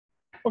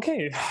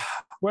Okay,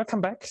 welcome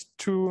back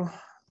to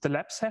the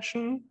lab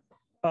session.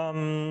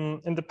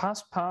 In the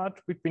past part,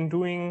 we've been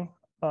doing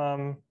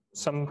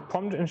some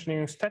prompt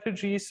engineering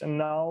strategies, and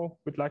now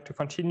we'd like to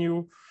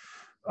continue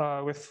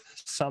with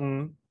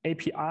some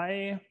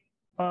API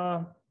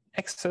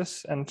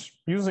access and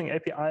using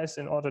APIs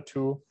in order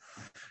to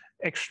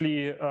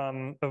actually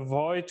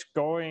avoid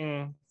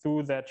going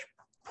through that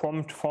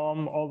prompt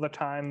form all the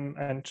time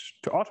and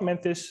to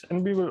automate this.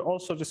 And we will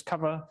also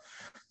discover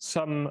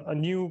some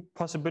new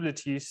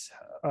possibilities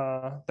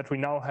that we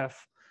now have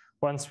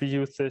once we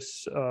use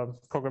this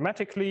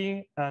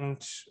programmatically,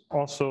 and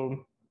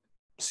also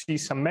see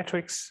some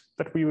metrics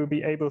that we will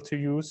be able to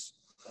use.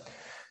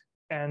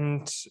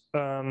 And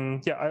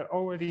yeah, I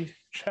already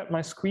shared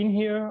my screen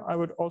here. I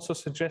would also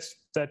suggest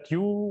that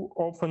you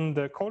open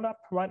the Colab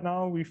right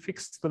now. We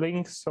fixed the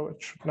link, so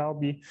it should now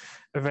be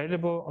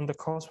available on the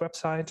course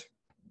website.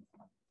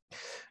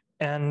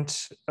 And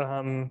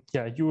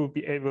yeah, you will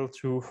be able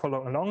to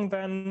follow along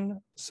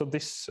then. So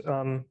this,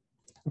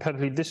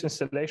 apparently this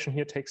installation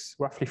here takes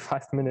roughly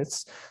 5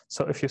 minutes.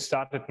 So if you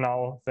start it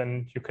now,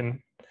 then you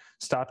can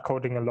start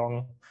coding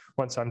along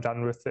once I'm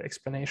done with the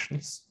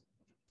explanations.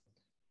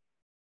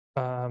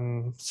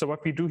 So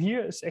what we do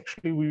here is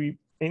actually we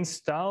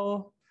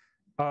install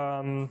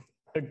a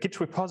Git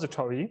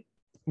repository,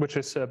 which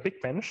is a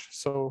BigBench.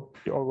 So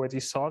you already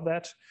saw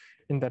that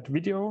in that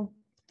video.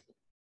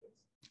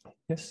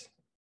 Yes?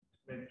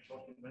 Maybe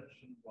shortly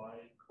mention why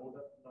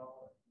Colab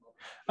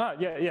now?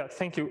 Yeah,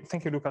 thank you,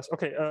 Lucas.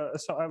 Okay,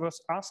 so I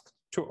was asked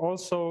to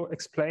also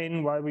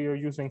explain why we are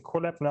using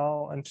Colab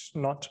now and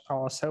not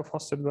our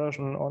self-hosted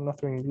version or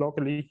not doing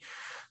locally.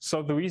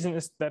 So the reason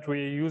is that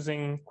we're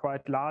using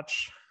quite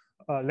large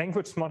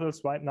language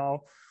models right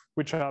now,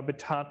 which are a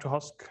bit hard to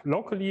host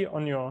locally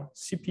on your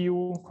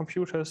CPU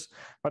computers,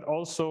 but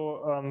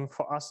also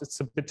for us, it's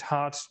a bit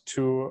hard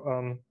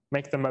to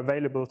make them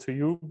available to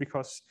you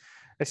because,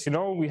 as you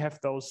know, we have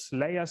those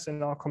layers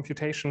in our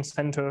computation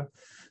center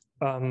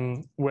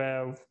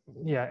where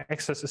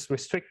access is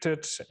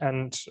restricted,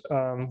 and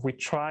we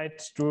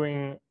tried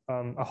doing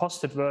a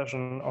hosted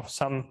version of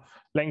some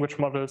language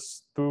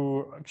models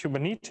through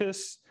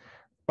Kubernetes,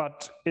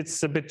 but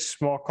it's a bit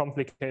more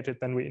complicated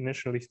than we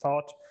initially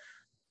thought.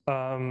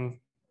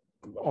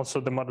 Also,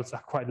 the models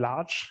are quite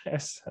large,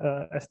 as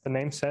the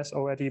name says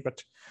already,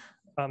 but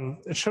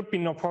it should be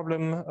no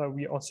problem.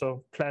 We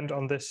also planned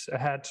on this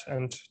ahead,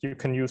 and you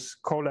can use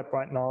Colab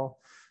right now.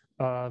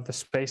 The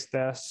space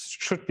there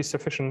should be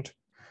sufficient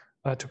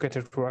to get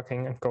it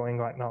working and going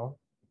right now.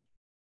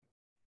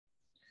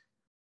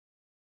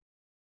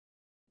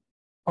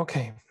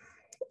 Okay,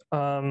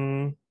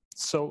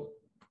 so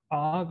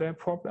are there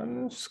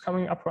problems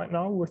coming up right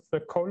now with the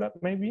Colab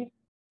maybe?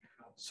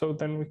 So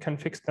then we can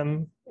fix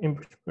them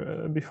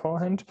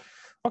beforehand.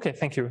 Okay,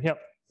 thank you. Yeah.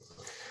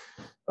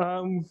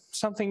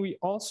 Something we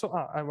also,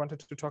 I wanted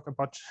to talk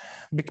about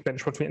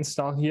BigBench, what we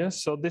install here.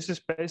 So this is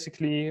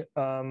basically,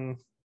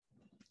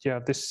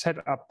 this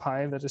setup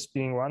pile that is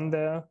being run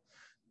there,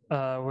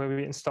 where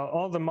we install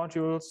all the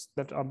modules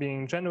that are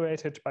being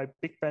generated by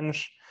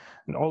BigBench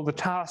and all the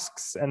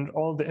tasks and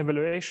all the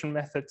evaluation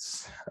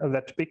methods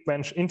that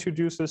BigBench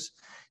introduces.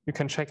 You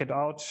can check it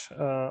out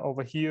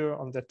over here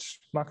on that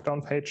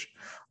Markdown page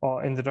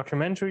or in the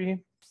documentary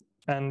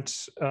and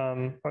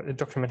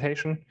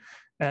documentation.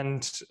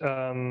 And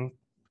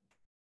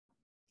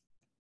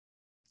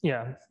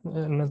yeah,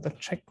 another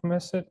chat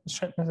message.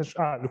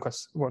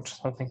 Lucas wrote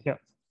something here.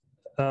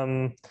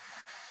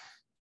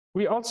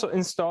 We also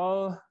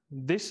install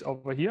this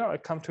over here. I'll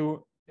come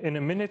to in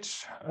a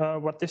minute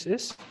what this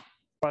is.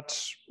 But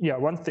yeah,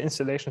 once the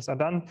installations are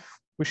done,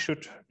 we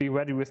should be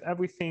ready with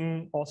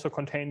everything. Also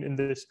contained in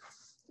this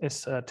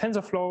is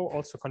TensorFlow,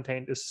 also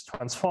contained is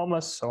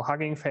transformers, so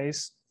Hugging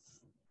Face.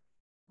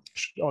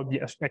 Should all be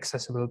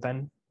accessible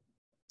then.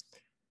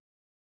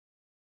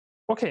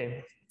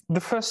 Okay, the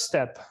first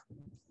step,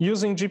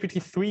 using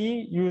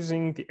GPT-3,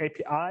 using the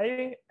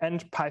API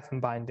and Python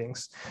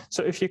bindings.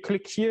 So if you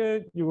click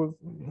here, you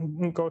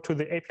will go to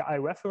the API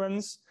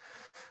reference.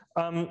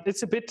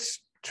 It's a bit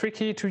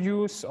tricky to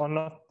use or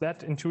not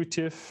that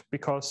intuitive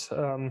because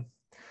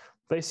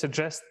they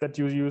suggest that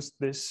you use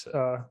this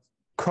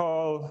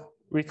curl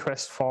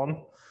request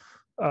form,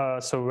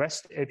 so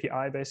REST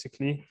API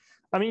basically.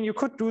 I mean, you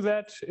could do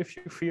that if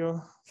you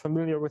feel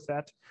familiar with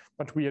that,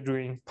 but we are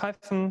doing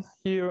Python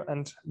here,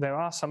 and there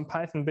are some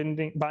Python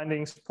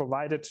bindings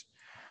provided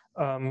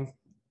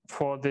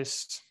for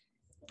this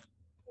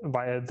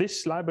via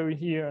this library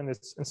here, and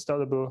it's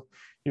installable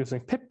using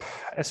pip,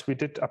 as we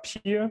did up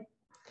here,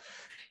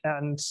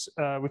 and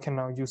we can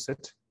now use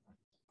it.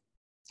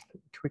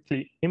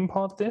 Quickly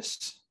import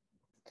this.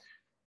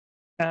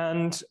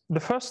 And the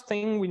first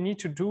thing we need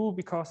to do,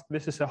 because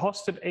this is a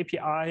hosted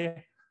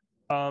API,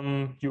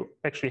 you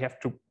actually have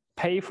to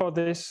pay for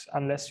this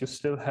unless you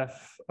still have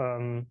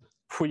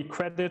free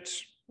credit,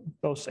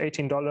 those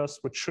 $18,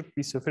 which should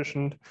be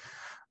sufficient.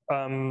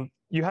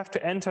 You have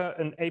to enter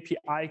an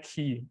API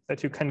key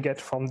that you can get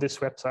from this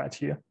website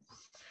here.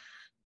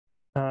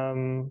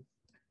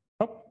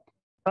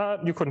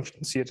 You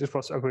couldn't see it, it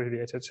was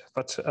abbreviated,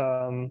 but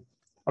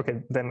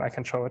okay, then I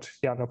can show it.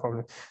 Yeah, no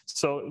problem.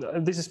 So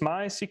this is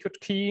my secret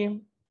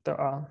key. There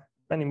are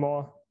many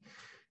more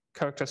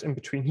characters in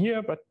between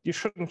here, but you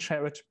shouldn't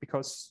share it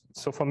because,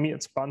 so for me,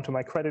 it's bound to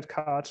my credit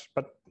card,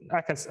 but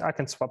I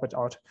can swap it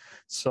out.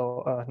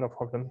 So no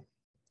problem.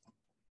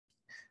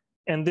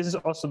 And this is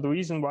also the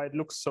reason why it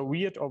looks so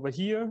weird over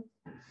here.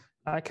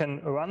 I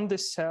can run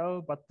this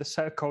cell, but the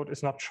cell code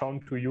is not shown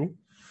to you.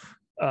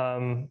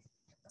 The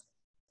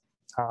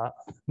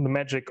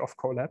magic of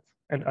Colab.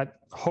 And I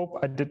hope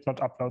I did not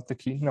upload the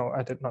key. No,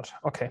 I did not.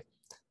 Okay.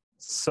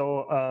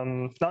 So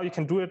now you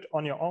can do it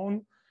on your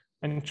own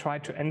and try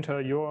to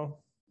enter your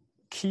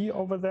key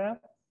over there.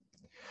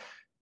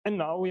 And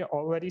now we are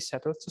already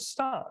settled to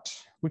start.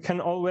 We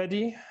can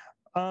already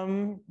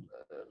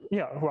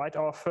write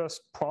our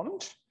first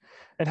prompt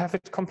and have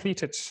it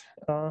completed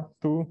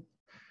through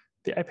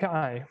the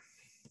API.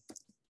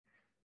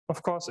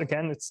 Of course,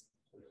 again, it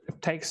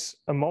takes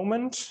a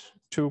moment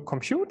to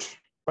compute,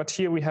 but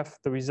here we have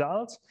the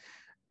result.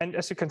 And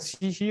as you can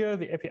see here,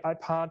 the API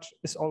part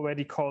is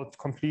already called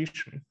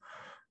completion.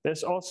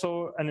 There's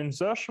also an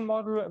insertion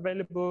model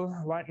available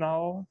right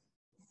now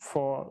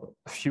for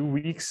a few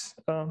weeks,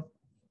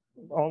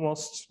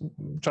 almost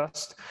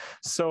just.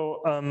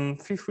 So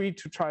feel free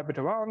to try a bit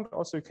around.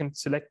 Also, you can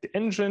select the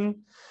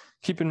engine.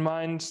 Keep in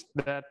mind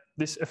that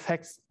this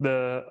affects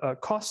the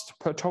cost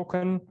per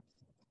token.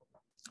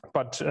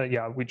 But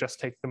yeah, we just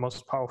take the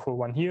most powerful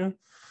one here.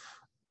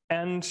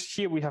 And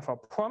here we have our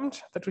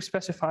prompt that we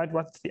specified.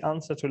 What's the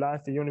answer to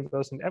life, the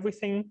universe, and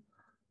everything?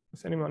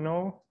 Does anyone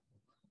know?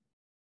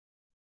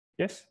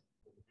 Yes?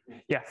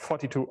 Yeah,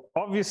 42.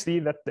 Obviously,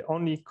 that's the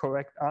only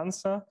correct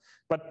answer,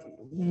 but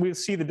we'll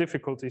see the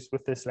difficulties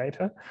with this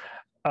later.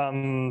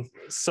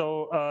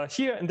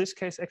 Here in this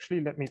case,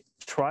 actually, let me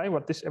try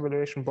what this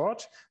evaluation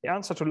brought. The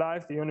answer to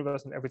life, the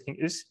universe, and everything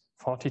is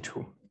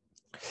 42.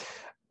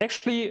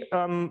 Actually,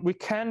 we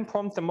can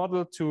prompt the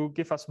model to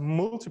give us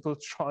multiple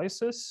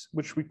choices,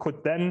 which we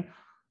could then,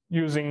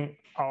 using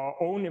our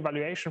own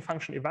evaluation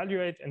function,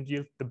 evaluate and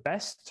yield the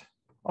best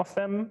of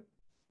them.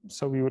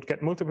 So we would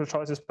get multiple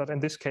choices, but in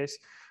this case,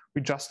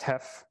 we just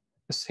have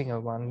a single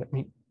one. Let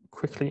me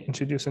quickly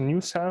introduce a new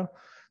cell.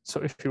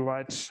 So if you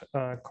write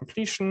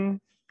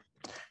completion,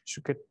 you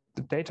should get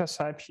the data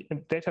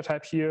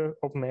type here,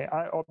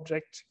 OpenAI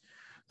object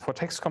for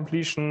text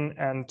completion.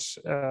 And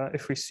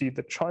if we see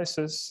the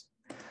choices,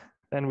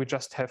 then we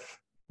just have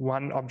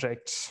one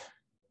object.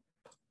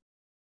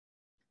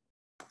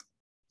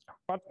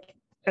 But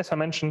as I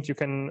mentioned, you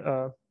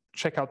can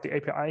check out the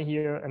API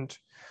here and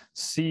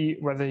see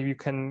whether you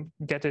can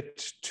get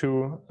it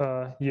to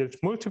yield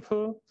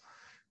multiple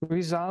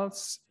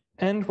results.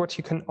 And what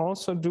you can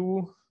also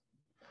do,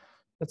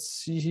 let's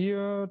see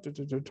here,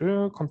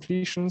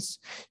 completions.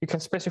 You can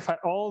specify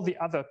all the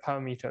other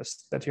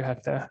parameters that you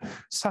have there.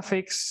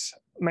 Suffix,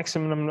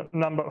 maximum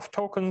number of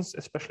tokens,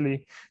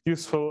 especially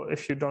useful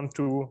if you don't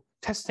do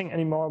testing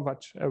anymore,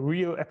 but a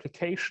real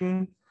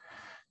application.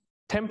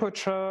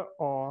 Temperature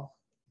or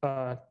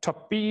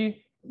top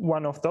B,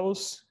 one of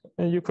those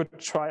you could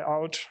try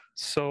out.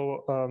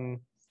 So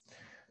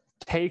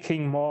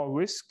taking more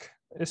risk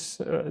is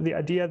the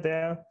idea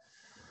there,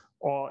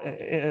 or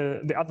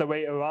the other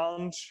way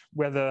around,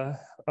 whether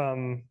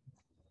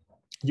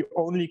you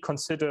only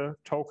consider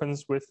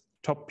tokens with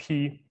top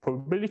P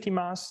probability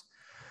mass.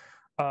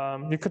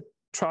 You could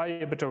try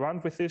a bit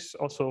around with this,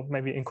 also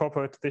maybe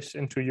incorporate this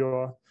into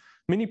your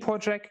mini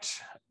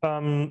project.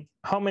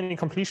 How many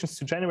completions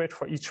to generate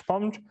for each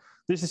prompt?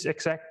 This is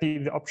exactly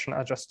the option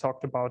I just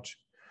talked about,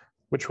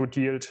 which would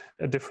yield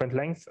a different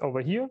length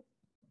over here.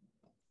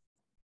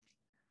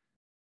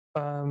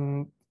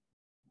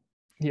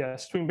 Yeah,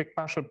 string big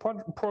partial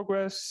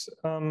progress.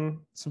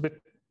 It's a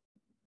bit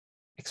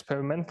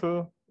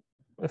experimental,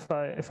 if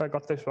I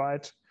got this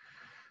right.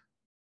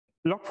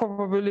 Log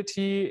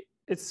probability,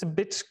 it's a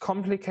bit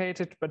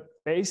complicated, but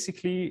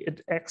basically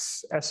it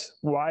acts as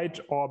white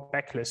or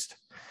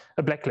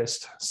a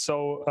blacklist.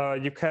 So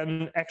you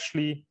can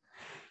actually,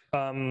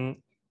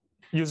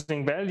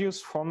 using values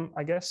from,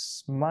 I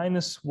guess,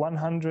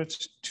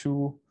 -100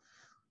 to,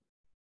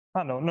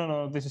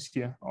 no, this is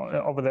here,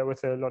 over there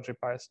with the logic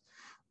bias.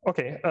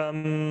 Okay,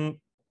 no.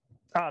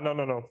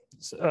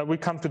 We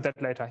come to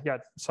that later. Yeah,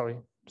 sorry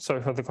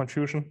for the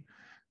confusion.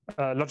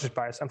 Logic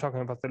bias, I'm talking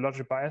about the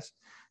logic bias.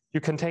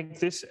 You can take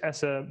this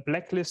as a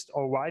blacklist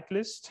or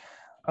whitelist.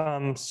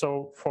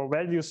 So for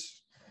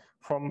values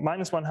from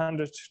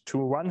 -100 to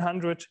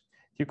 100,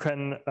 you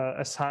can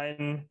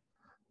assign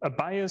a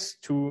bias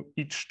to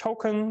each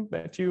token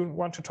that you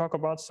want to talk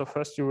about. So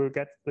first you will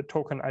get the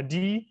token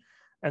ID,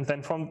 and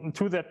then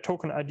to that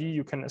token ID,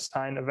 you can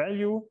assign a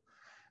value.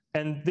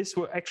 And this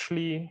will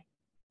actually,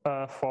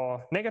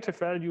 for negative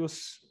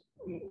values,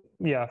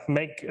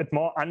 make it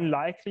more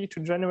unlikely to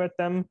generate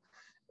them,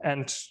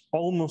 and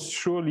almost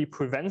surely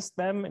prevents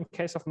them in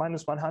case of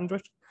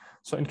 -100.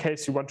 So in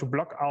case you want to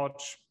block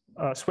out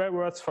swear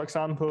words, for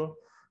example,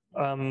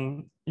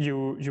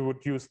 you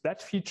would use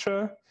that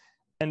feature.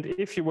 And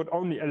if you would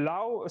only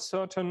allow a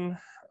certain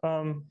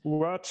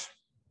word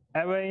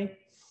array,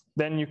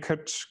 then you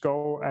could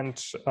go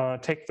and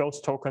take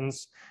those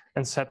tokens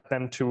and set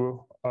them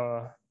to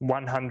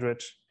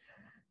 100,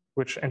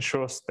 which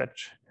ensures that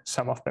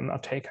some of them are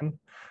taken.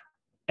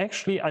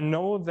 Actually, I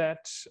know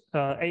that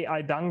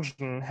AI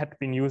Dungeon had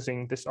been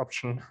using this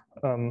option,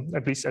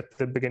 at least at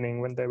the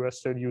beginning when they were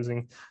still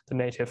using the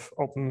native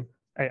OpenAI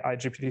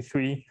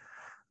GPT-3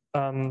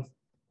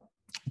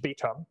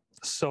 beta.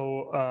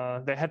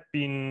 So they had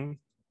been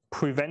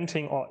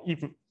preventing or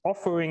even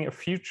offering a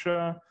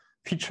feature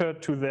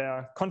to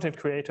their content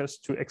creators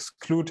to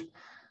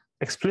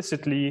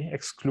explicitly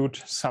exclude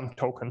some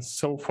tokens.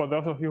 So for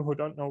those of you who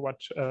don't know what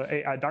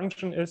AI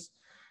Dungeon is,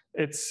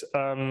 it's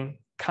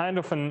kind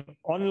of an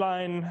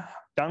online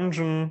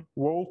dungeon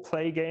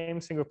role-play game,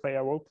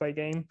 single-player role-play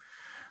game,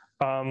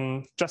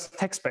 just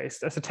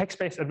text-based. As a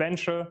text-based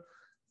adventure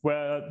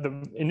where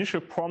the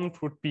initial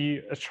prompt would be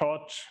a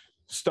short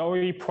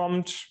story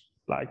prompt,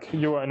 like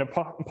you are in a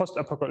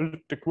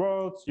post-apocalyptic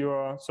world,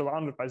 you're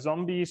surrounded by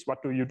zombies,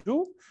 what do you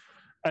do?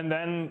 And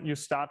then you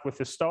start with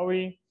the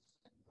story.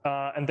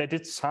 And they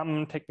did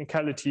some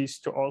technicalities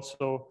to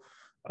also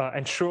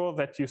ensure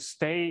that you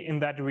stay in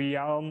that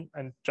realm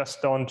and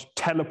just don't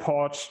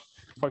teleport,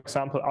 for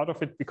example, out of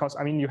it, because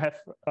I mean, you have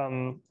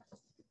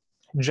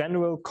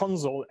general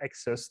console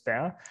access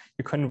there.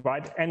 You can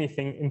write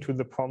anything into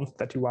the prompt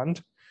that you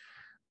want.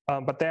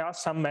 But there are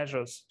some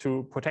measures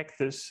to protect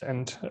this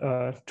and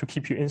to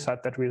keep you inside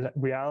that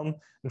realm.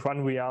 And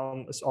one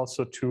realm is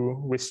also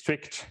to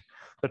restrict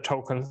the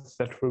tokens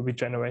that will be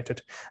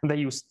generated. And they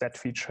use that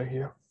feature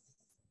here.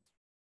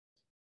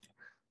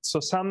 So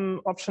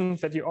some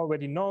options that you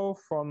already know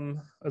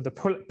from the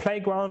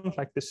playground,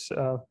 like this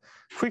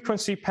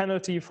frequency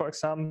penalty, for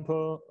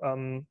example,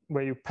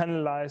 where you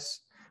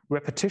penalize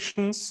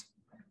repetitions,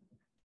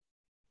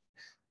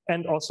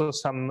 and also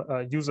some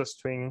user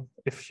string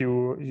if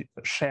you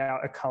share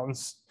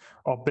accounts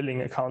or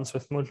billing accounts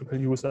with multiple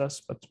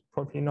users, but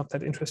probably not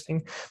that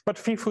interesting. But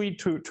feel free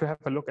to have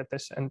a look at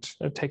this and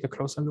take a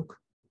closer look.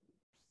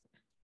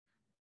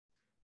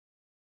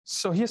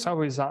 So here's our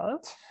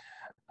result.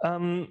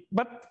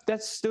 But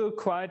that's still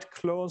quite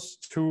close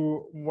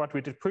to what we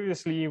did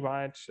previously,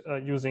 right?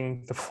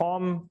 Using the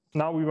form.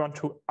 Now we want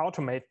to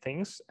automate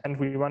things and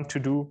we want to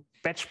do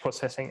batch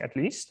processing at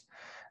least.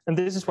 And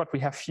this is what we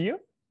have here.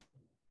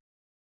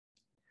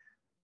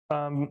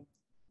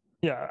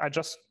 Yeah, I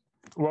just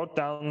wrote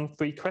down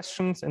 3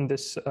 questions in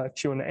this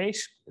Q&A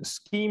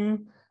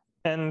scheme,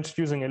 and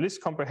using a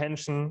list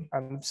comprehension,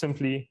 I'm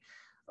simply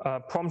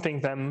prompting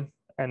them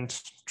and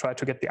try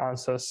to get the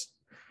answers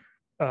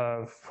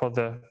for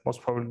the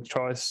most probable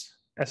choice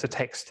as a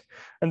text.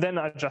 And then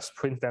I just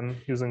print them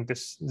using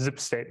this zip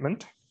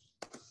statement.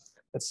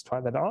 Let's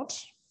try that out.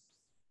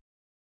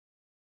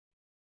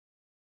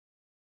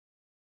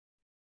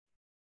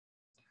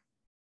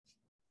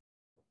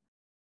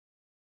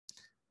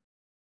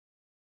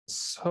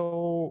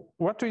 So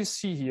what do you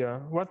see here?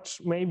 What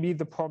may be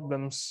the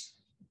problems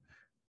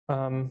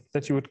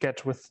that you would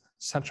get with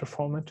such a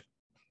format?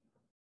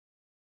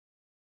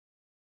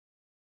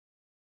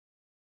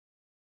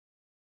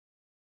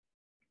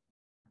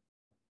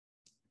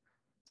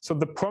 So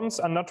the prompts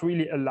are not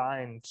really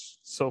aligned.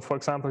 So for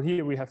example,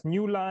 here we have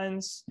new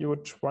lines. You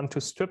would want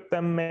to strip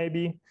them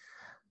maybe.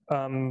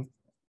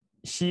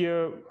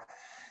 Here,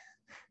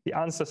 the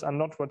answers are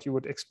not what you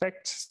would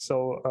expect.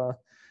 So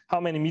how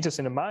many meters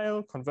in a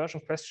mile?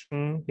 Conversion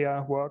question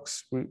here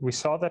works. We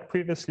saw that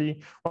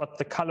previously. What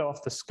the color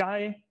of the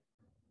sky?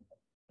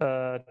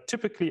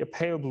 Typically a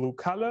pale blue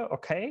color.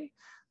 Okay.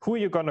 Who are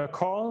you going to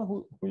call?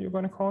 Who are you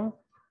going to call?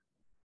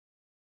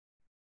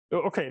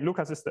 Okay,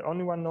 Lucas is the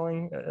only one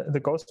knowing the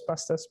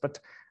Ghostbusters, but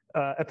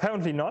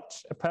apparently not.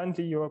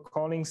 Apparently you're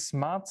calling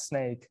Smart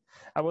Snake.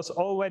 I was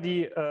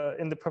already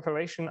in the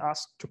preparation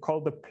asked to call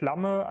the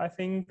plumber, I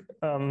think.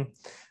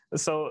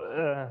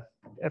 So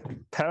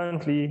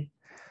apparently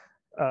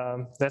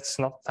that's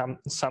not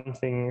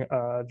something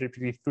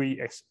GPT-3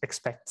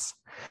 expects.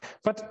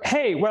 But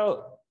hey,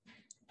 well,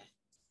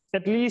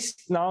 at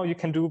least now you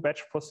can do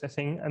batch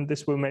processing, and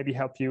this will maybe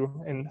help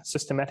you in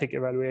systematic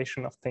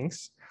evaluation of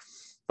things.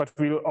 But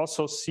we'll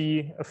also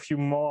see a few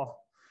more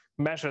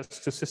measures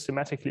to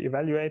systematically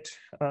evaluate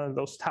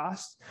those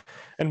tasks.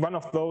 And one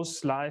of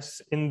those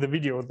lies in the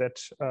video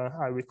that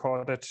I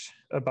recorded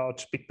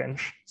about Big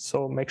Bench.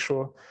 So make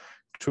sure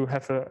to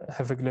have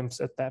a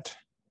glimpse at that.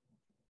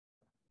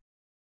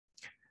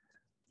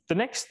 The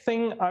next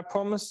thing I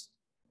promised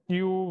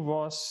you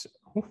was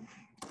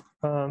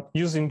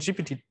using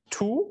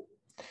GPT-2.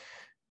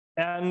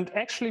 And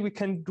actually, we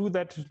can do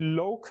that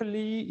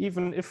locally,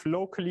 even if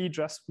locally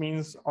just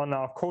means on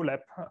our Colab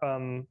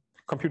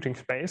computing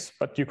space.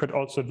 But you could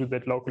also do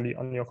that locally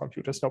on your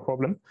computers, no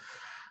problem.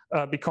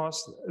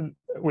 Because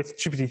with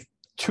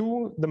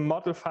GPT-2, the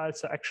model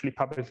files are actually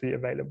publicly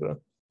available.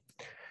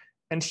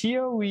 And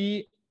here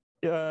we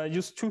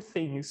use 2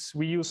 things.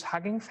 We use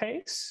Hugging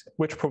Face,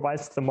 which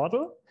provides the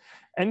model,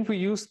 and we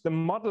use the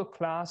model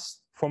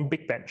class from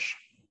Big Bench.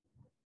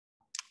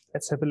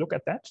 Let's have a look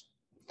at that.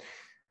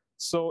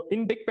 So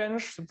in Big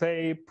Bench,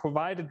 they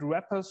provided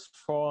wrappers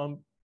for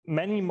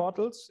many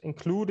models,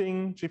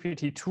 including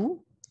GPT-2.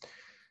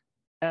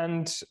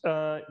 And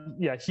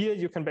yeah, here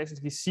you can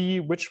basically see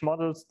which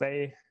models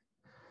they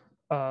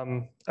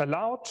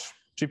allowed: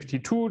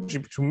 GPT-2,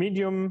 GPT-2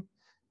 medium,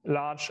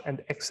 large,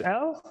 and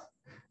XL,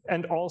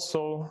 and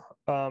also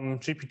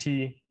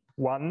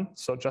GPT-1,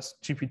 so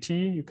just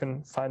GPT. You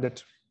can find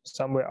it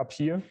somewhere up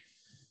here,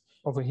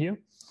 over here.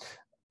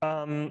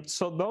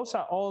 So those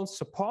are all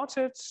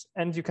supported,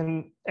 and you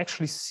can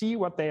actually see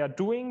what they are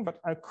doing, but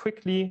I'll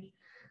quickly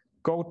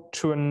go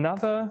to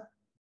another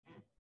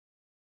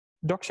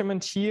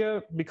document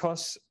here,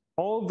 because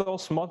all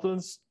those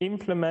models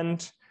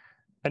implement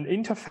an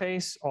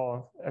interface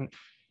or an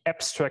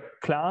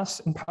abstract class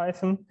in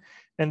Python.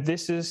 And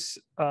this is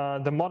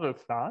the model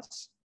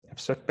class,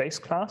 abstract base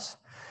class.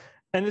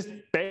 And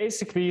it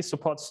basically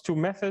supports two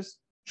methods: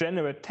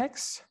 generate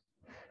text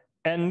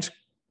and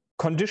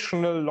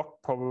conditional log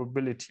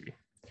probability.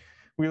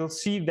 We'll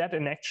see that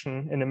in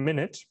action in a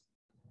minute.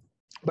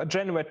 But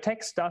generate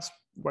text does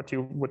what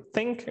you would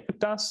think it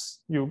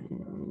does. You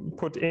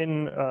put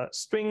in a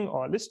string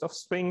or a list of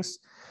strings,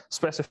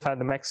 specify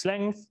the max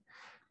length,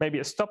 maybe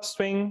a stop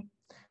string,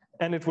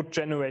 and it would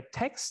generate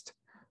text.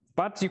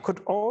 But you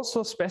could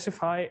also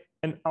specify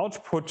an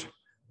output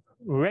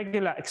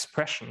regular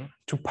expression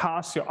to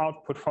pass your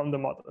output from the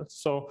model.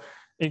 So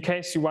in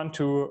case you want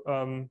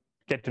to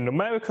get the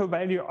numerical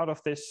value out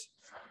of this,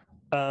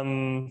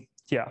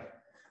 yeah,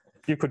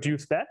 you could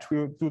use that.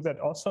 We'll do that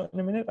also in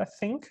a minute, I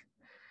think.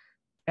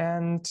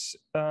 And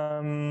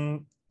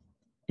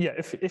yeah,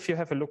 if you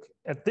have a look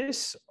at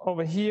this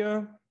over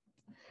here,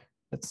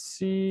 let's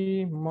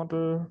see,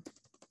 model.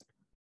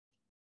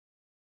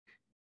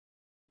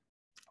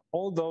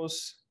 All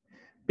those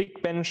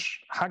Big Bench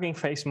Hugging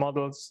Face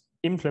models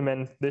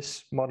implement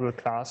this model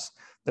class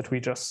that we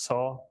just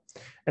saw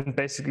and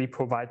basically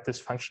provide this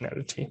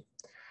functionality.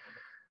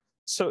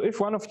 So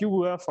if one of you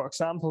were, for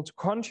example, to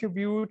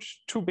contribute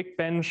to Big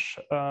Bench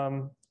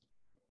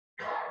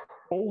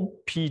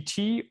OPT,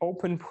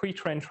 Open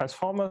Pre-trained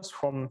Transformers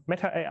from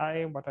Meta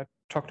AI, what I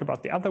talked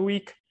about the other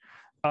week,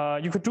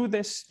 you could do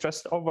this,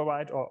 just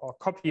override or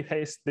copy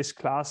paste this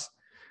class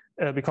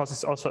because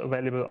it's also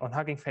available on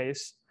Hugging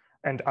Face.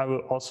 And I will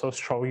also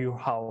show you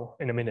how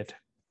in a minute.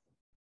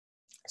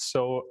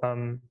 So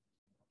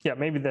yeah,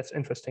 maybe that's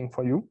interesting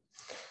for you.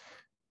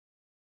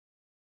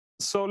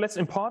 So let's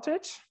import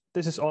it.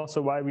 This is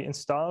also why we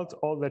installed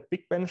all that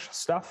Big Bench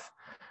stuff,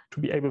 to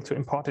be able to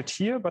import it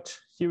here. But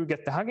here we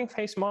get the Hugging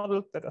Face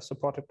model that are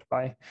supported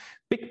by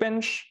Big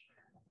Bench.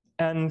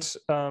 And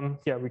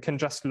yeah, we can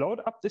just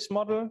load up this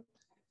model.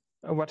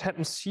 What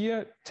happens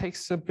here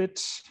takes a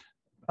bit.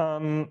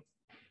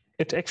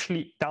 It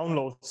actually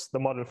downloads the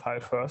model file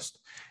first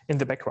in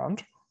the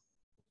background.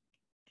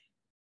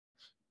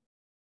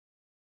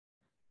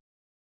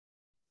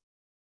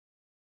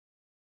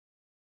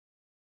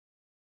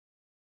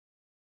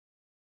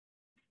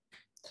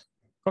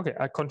 Okay,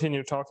 I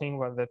continue talking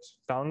while that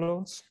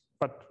downloads,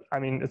 but I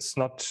mean, it's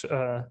not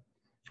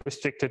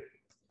restricted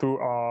to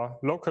our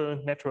local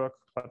network,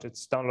 but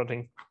it's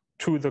downloading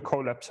to the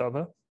Colab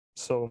server.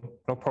 So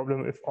no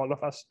problem if all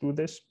of us do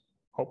this,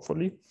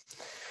 hopefully.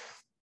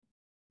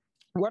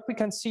 What we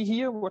can see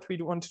here, what we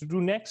want to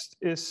do next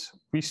is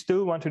we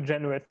still want to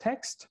generate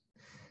text.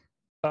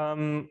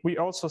 We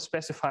also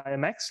specify a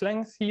max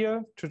length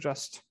here to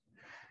just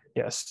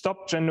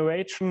stop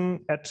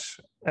generation at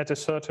a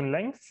certain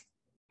length.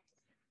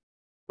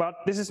 But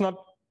this is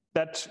not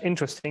that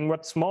interesting.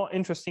 What's more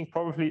interesting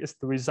probably is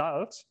the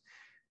result,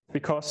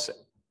 because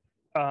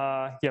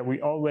yeah,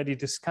 we already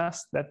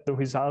discussed that the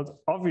result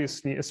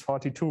obviously is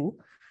 42.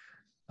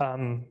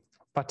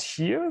 But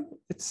here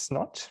it's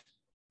not.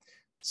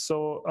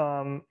 So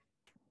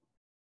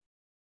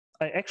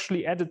I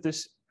actually added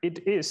this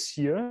 "it is"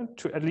 here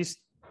to at least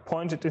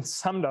point it in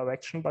some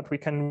direction, but we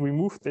can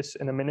remove this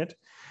in a minute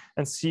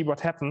and see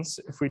what happens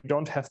if we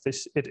don't have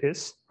this "it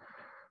is."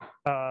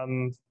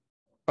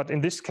 But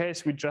in this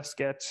case, we just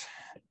get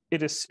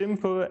 "it is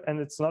simple," and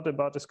it's not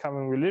about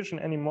discovering religion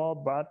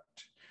anymore,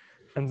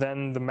 and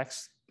then the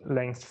max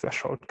length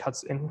threshold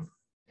cuts in.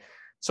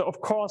 So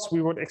of course,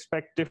 we would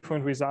expect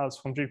different results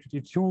from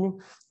GPT-2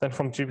 than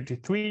from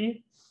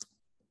GPT-3.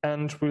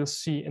 And we'll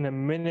see in a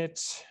minute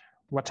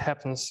what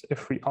happens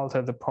if we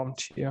alter the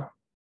prompt here.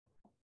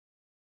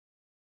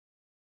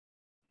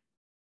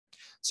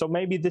 So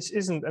maybe this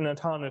isn't an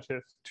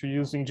alternative to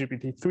using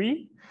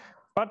GPT-3,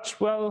 but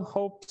well,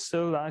 hope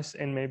still lies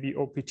in maybe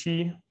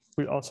OPT.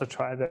 We'll also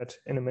try that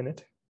in a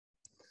minute.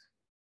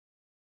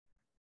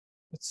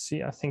 Let's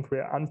see, I think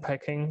we're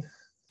unpacking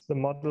the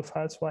model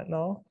files right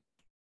now.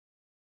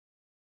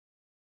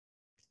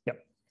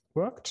 Yep,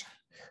 worked.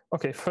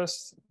 Okay,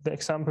 first the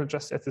example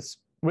just as it's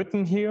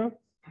written here.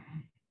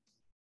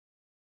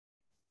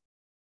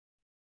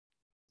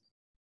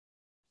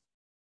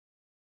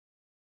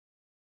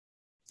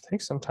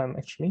 Takes some time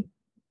actually.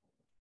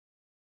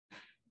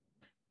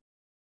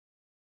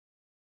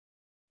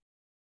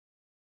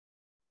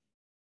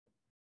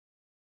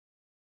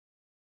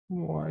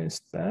 Why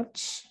is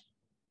that?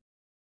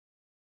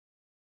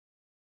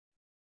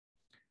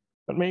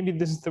 But maybe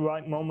this is the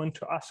right moment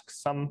to ask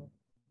some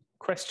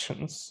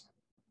questions.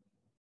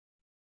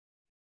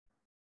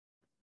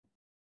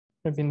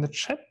 Maybe in the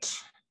chat.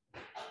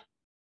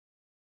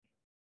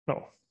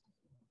 No.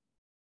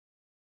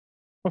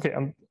 Okay,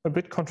 I'm a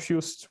bit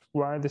confused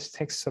why this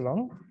takes so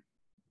long.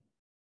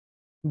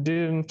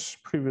 Didn't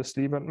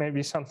previously, but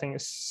maybe something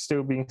is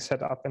still being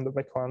set up in the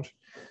background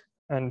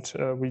and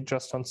we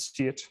just don't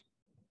see it.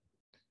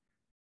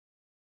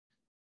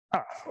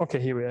 Ah, okay,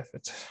 here we have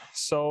it.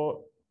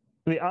 So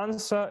the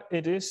answer,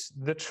 it is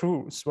the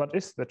truth. What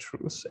is the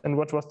truth? And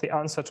what was the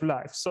answer to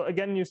life? So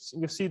again, you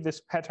see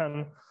this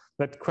pattern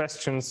that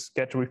questions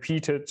get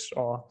repeated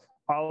or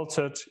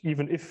altered,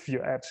 even if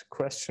you add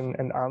question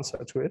and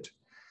answer to it.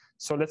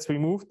 So let's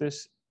remove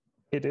this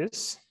it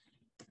is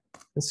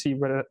and see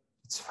whether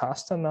it's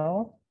faster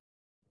now.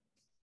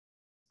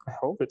 I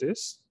hope it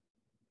is,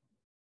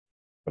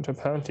 but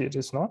apparently it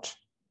is not.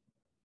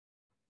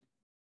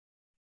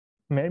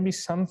 Maybe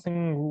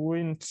something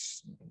ruined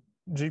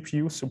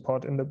GPU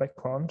support in the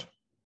background.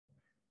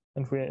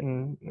 And we're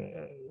in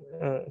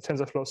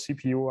TensorFlow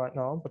CPU right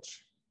now, but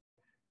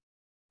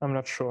I'm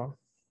not sure.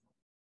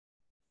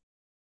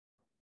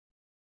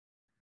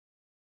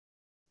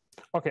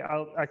 Okay,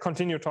 I'll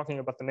continue talking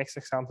about the next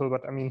example,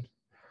 but I mean,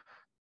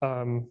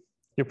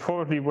 you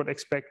probably would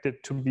expect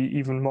it to be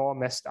even more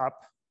messed up,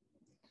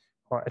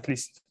 or at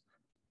least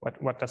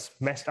what does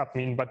messed up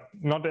mean, but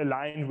not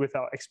aligned with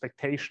our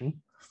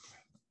expectation.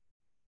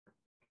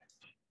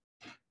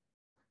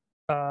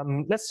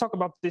 Let's talk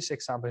about this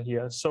example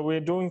here. So we're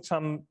doing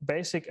some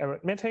basic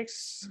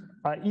arithmetics.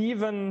 I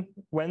even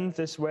went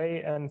this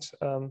way and,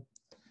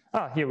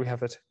 here we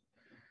have it.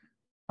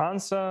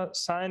 Answer,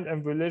 sign,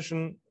 and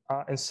religion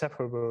are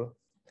inseparable.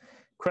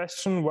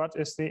 Question, what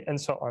is the, and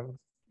so on.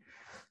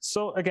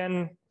 So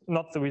again,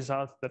 not the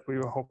result that we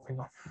were hoping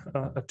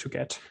to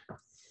get.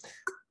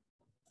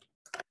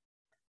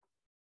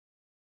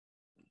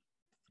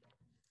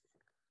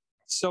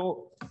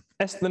 So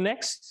as the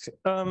next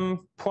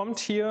prompt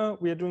here,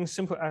 we are doing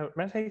simple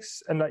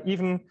arithmetics, and I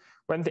even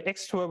went the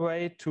extra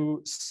way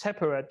to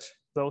separate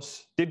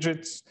those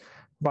digits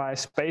by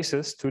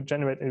spaces to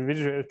generate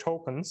individual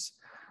tokens.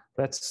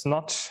 That's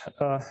not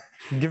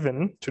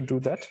given to do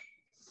that.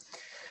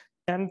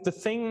 And the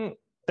thing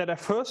that I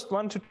first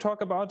want to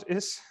talk about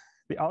is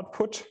the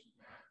output,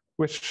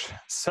 which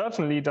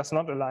certainly does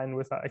not align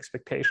with our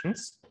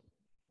expectations.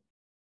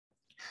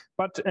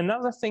 But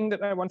another thing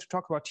that I want to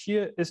talk about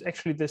here is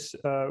actually this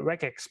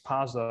regex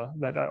parser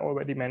that I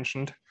already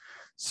mentioned.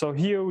 So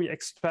here we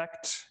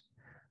extract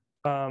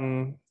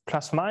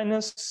plus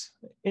minus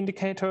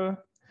indicator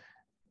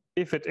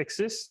if it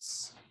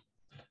exists,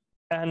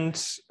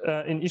 and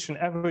in each and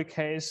every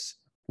case,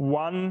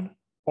 one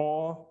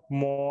or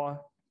more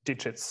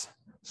digits.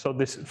 So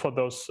this for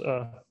those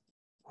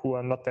who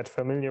are not that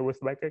familiar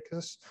with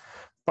regexes.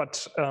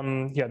 But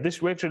yeah,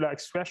 this regular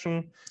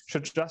expression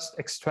should just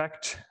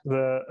extract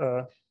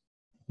the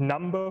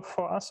number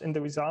for us in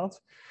the result.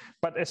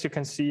 But as you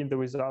can see, the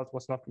result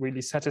was not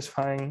really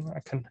satisfying. I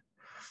can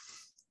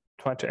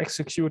try to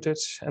execute it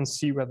and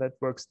see whether it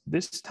works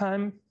this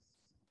time.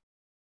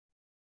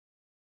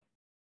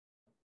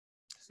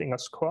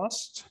 Fingers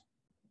crossed.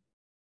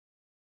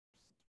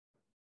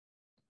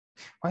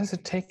 Why is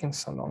it taking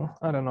so long?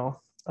 I don't know.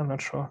 I'm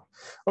not sure.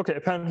 Okay,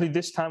 apparently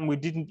this time we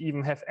didn't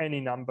even have any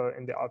number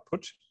in the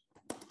output.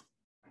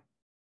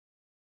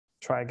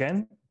 Try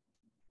again.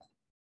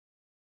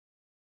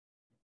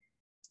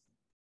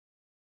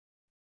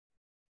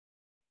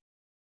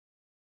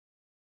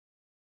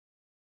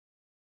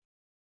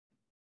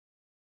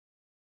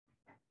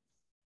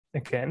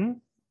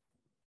 Again.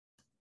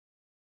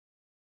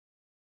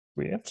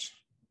 Weird.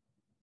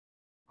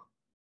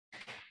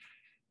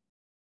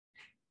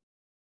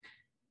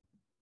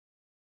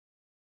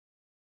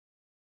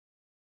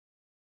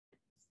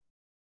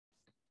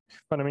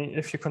 But I mean,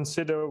 if you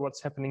consider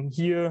what's happening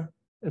here,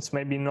 it's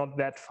maybe not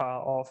that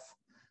far off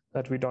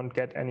that we don't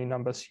get any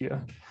numbers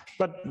here.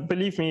 But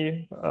believe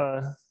me,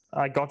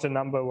 I got a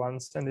number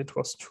once and it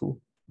was 2.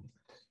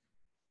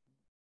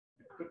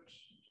 You could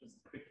just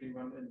quickly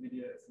run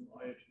NVIDIA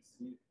SMI to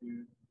see if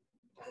you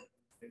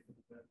take the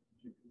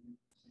GPU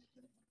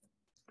system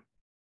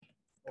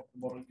of the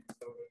model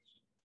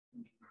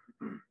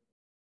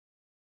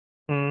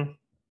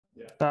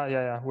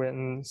Yeah, we're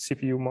in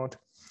CPU mode.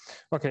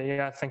 Okay,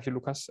 yeah, thank you,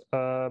 Lucas.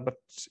 But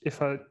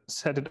if I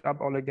set it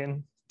up all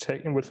again,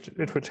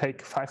 it would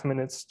take 5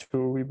 minutes to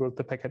rebuild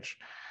the package.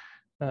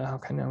 How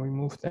can I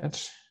remove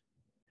that?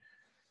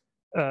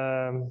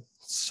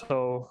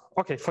 So,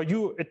 okay, for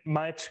you, it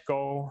might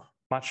go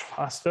much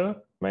faster,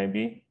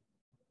 maybe.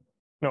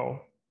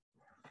 No.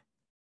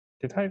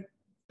 Did I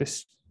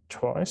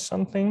destroy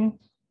something?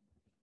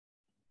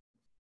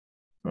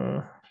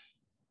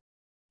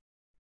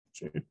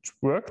 It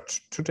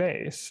worked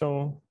today,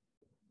 so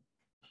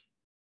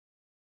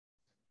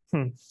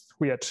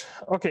weird.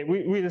 Okay,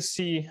 we'll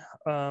see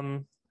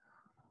how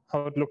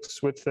it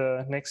looks with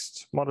the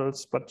next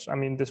models, but I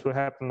mean, this will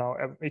happen now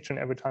each and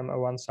every time I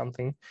run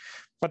something.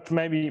 But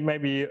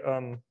maybe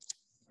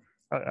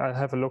I'll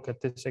have a look at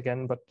this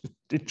again, but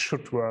it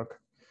should work.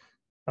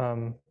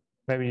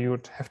 Maybe you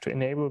would have to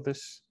enable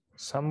this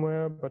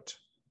somewhere, but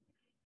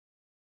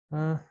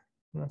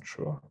not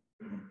sure.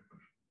 If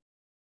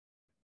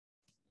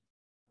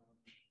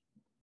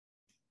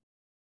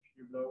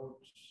you load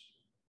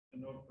a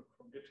notebook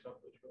from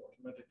GitHub, it will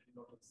automatically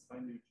not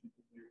assign you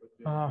GPU, but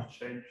you have to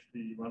change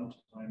the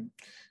runtime.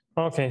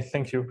 Okay,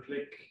 thank you.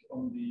 Click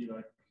on the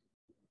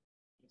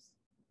just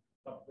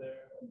up there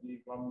on the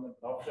run and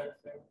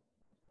object thing.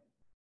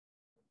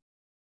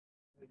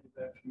 Maybe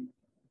that you.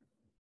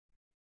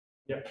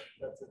 Yeah,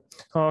 that's it.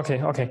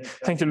 Okay, okay.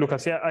 Thank you,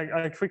 Lucas. Yeah,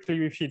 I quickly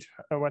repeat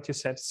what you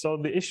said. So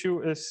the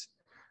issue is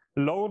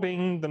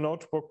loading the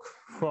notebook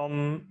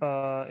from,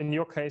 in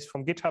your case,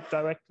 from GitHub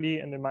directly,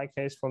 and in my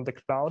case, from the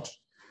cloud.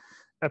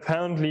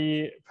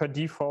 Apparently, per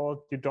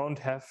default, you don't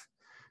have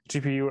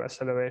GPU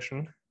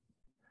acceleration.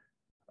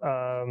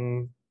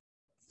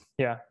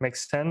 Yeah,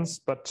 makes sense,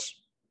 but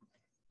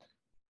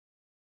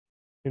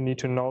you need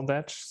to know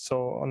that.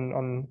 So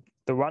on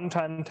the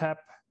runtime tab,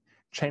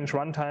 change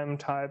runtime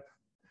type,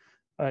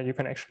 you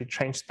can actually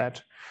change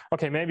that.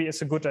 Okay, maybe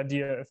it's a good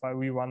idea if I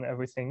rerun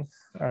everything.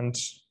 And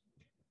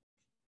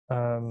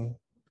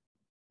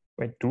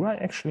wait, do I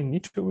actually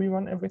need to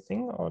rerun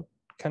everything, or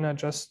can I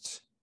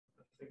just?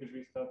 I think it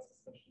restarts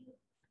the session.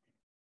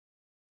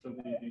 So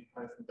the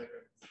Python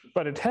backend.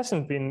 But it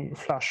hasn't been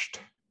flushed.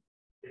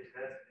 It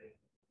has been.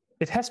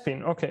 It has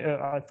been. Okay,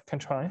 I can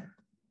try.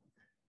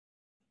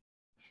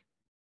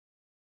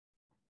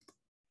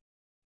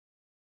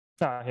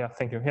 Yeah,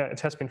 thank you. Yeah, it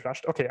has been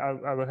flushed. Okay,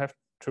 I will have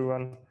to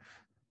run.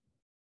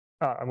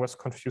 I was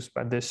confused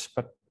by this,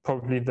 but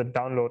probably the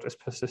download is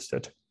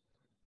persisted,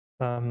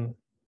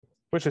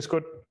 which is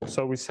good.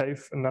 So we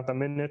save another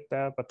minute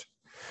there, but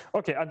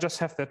okay, I just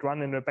have that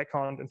run in the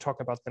background and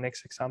talk about the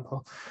next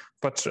example.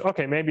 But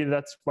okay, maybe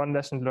that's one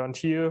lesson learned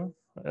here.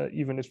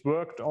 Even it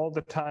worked all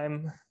the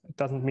time, it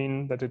doesn't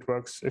mean that it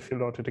works if you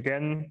load it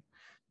again,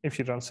 if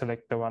you don't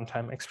select the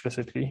runtime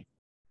explicitly.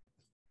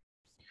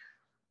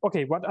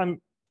 Okay, what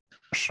I'm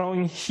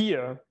showing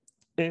here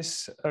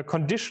is a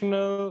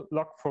conditional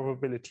log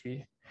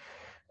probability.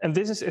 And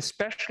this is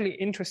especially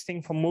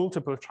interesting for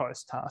multiple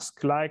choice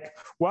tasks, like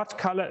what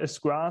color is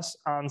grass,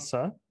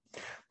 answer.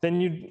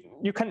 Then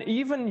you can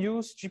even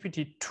use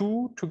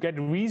GPT-2 to get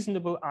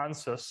reasonable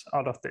answers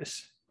out of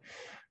this.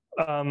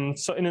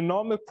 So in a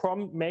normal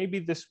prompt, maybe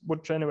this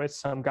would generate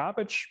some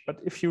garbage,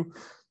 but if you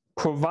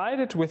provide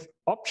it with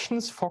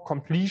options for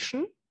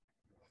completion,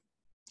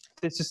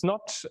 this is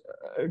not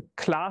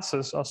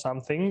classes or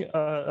something.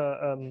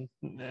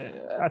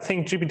 I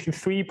think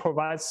GPT-3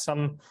 provides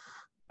some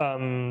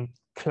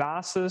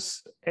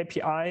classes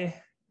API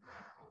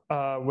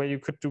where you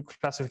could do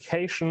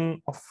classification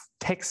of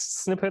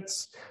text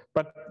snippets.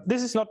 But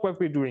this is not what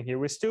we're doing here.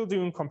 We're still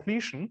doing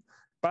completion,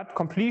 but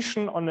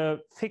completion on a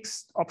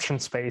fixed option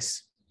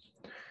space.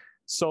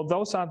 So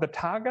those are the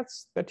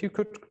targets that you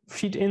could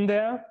feed in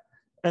there.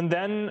 And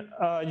then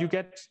you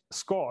get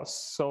scores.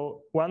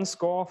 So one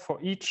score for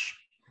each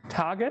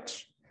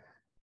target.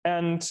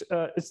 And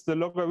it's the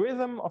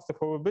logarithm of the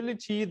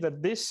probability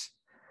that this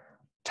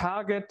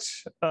target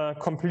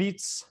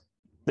completes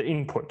the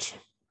input.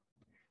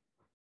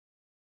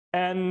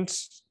 And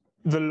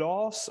the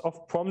laws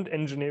of prompt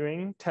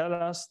engineering tell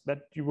us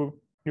that you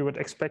would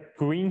expect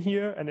green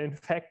here. And in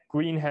fact,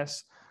 green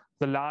has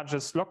the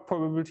largest log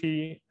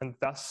probability and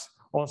thus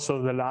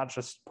also the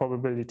largest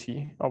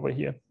probability over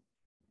here.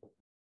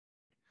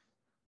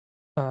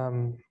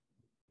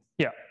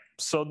 Yeah,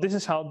 so this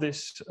is how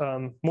this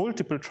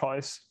multiple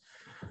choice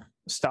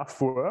stuff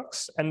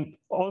works. And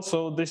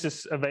also this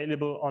is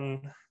available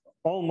on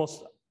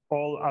almost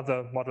all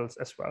other models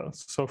as well.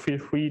 So feel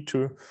free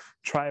to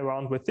try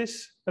around with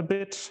this a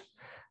bit.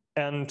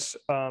 And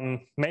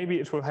maybe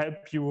it will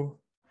help you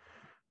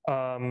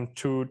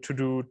to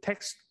do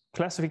text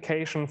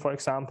classification, for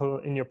example,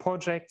 in your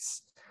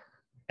projects.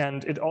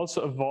 And it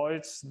also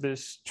avoids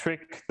this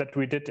trick that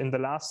we did in the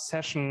last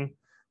session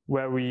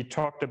where we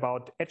talked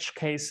about edge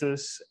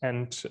cases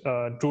and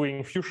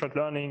doing few-shot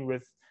learning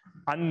with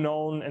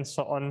unknown and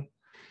so on,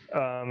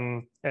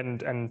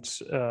 and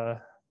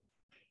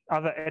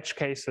other edge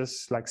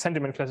cases like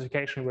sentiment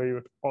classification, where you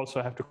would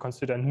also have to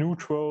consider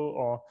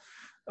neutral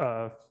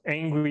or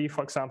angry,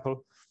 for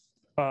example.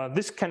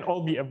 This can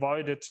all be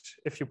avoided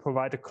if you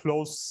provide a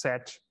closed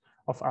set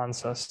of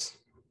answers.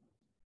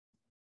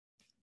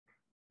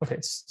 Okay,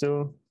 it's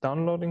still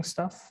downloading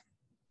stuff.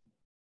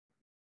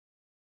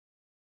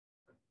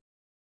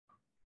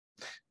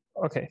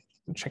 Okay,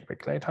 check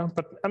back later.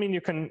 But I mean,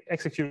 you can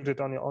execute it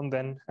on your own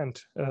then.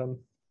 And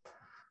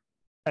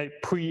I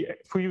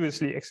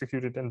previously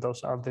executed, and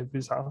those are the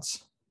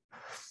results.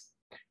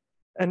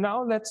 And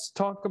now let's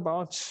talk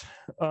about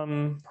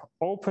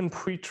open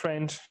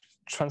pre-trained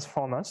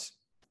transformers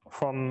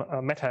from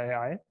Meta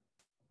AI.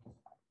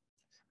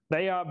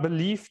 They are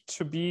believed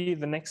to be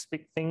the next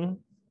big thing.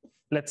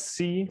 Let's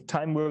see,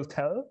 time will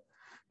tell.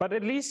 But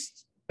at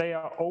least they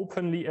are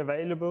openly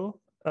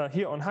available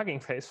here on Hugging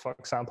Face, for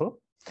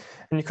example.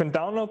 And you can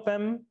download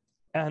them.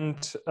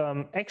 And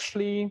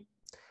actually,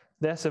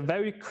 there's a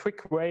very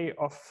quick way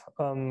of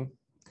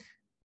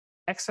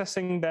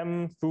accessing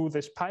them through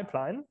this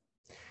pipeline.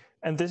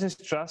 And this is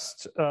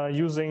just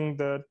using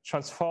the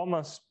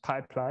transformers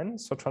pipeline.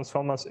 So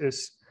transformers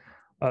is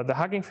the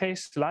Hugging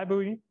Face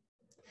library.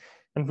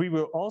 And we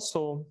will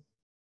also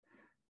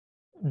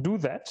do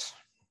that.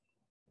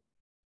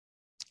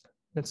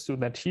 Let's do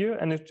that here.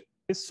 And it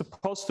is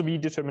supposed to be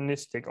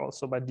deterministic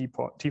also by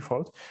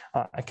default.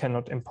 I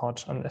cannot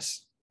import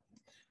unless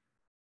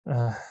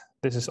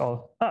this is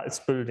all, it's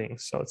building.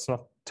 So it's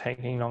not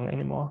taking long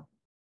anymore.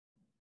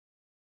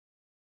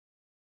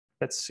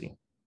 Let's see.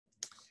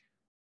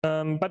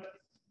 But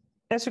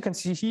as you can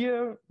see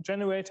here,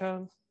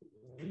 generator,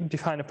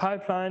 define a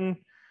pipeline,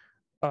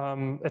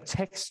 a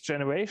text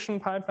generation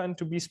pipeline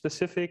to be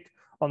specific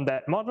on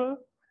that model.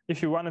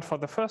 If you run it for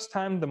the first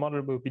time, the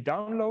model will be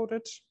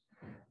downloaded.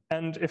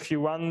 And if you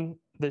run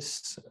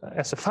this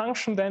as a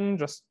function, then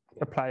just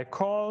apply a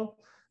call.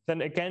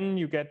 Then again,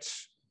 you get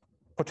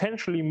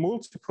potentially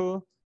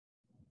multiple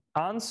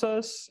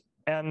answers.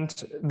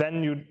 And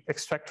then you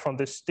extract from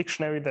this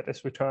dictionary that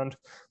is returned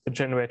the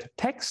generated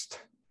text.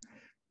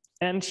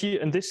 And here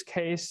in this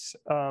case,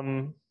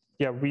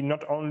 we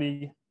not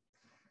only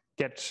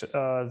get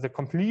the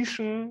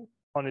completion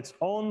on its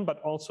own,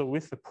 but also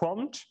with the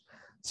prompt.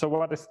 So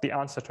what is the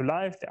answer to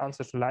life? The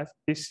answer to life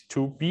is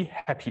to be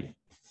happy.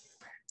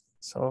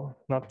 So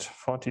not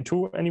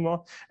 42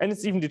 anymore. And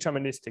it's even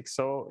deterministic.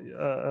 So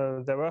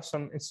there were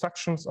some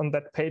instructions on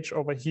that page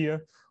over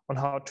here on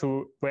how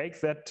to break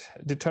that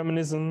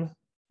determinism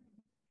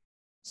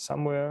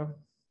somewhere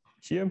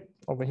here,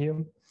 over here.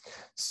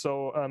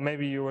 So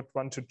maybe you would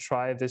want to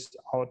try this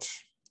out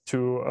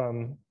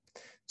to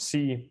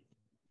see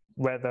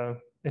whether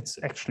it's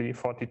actually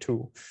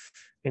 42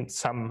 in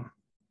some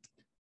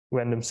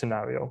random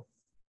scenario.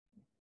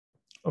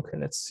 Okay,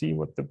 let's see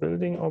what the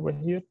building over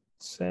here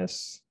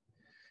says.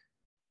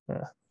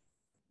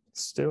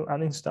 Still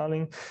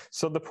uninstalling.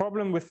 So the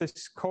problem with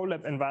this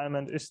Colab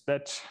environment is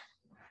that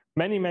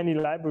many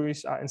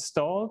libraries are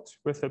installed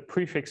with a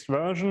prefixed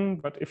version,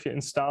 but if you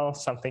install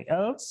something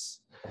else,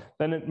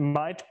 then it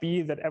might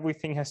be that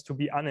everything has to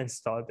be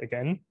uninstalled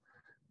again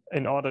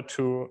in order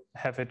to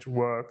have it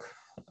work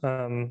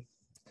and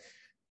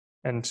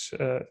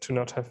to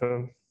not have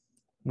a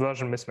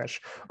version mismatch.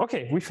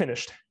 Okay, we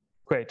finished.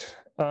 Great.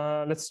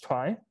 Let's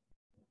try.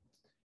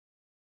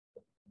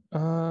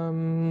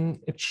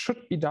 It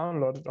should be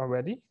downloaded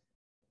already.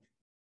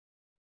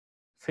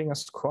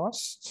 Fingers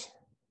crossed.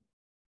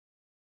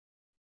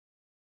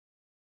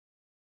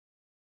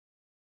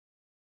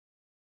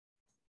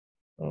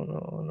 Oh,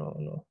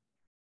 no.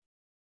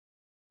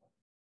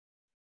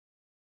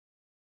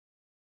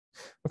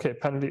 Okay,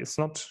 apparently it's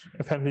not,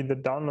 apparently the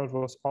download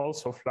was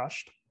also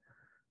flushed.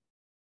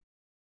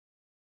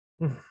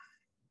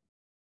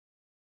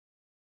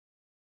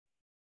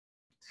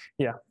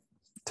 Yeah,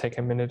 take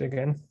a minute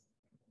again.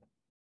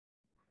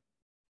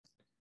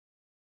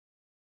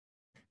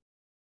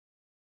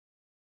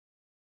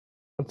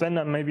 But then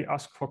I maybe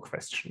ask for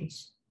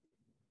questions.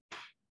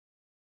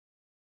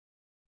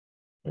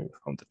 Maybe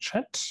from the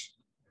chat.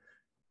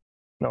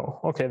 No,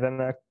 okay,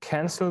 then I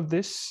cancel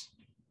this.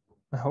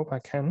 I hope I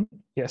can.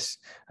 Yes,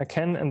 I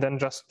can, and then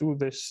just do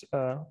this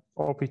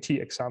OPT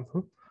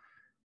example,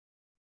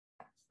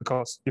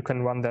 because you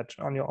can run that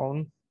on your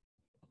own.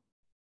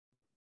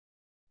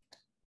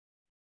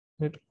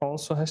 It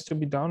also has to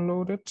be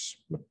downloaded,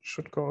 but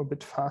should go a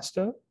bit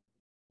faster.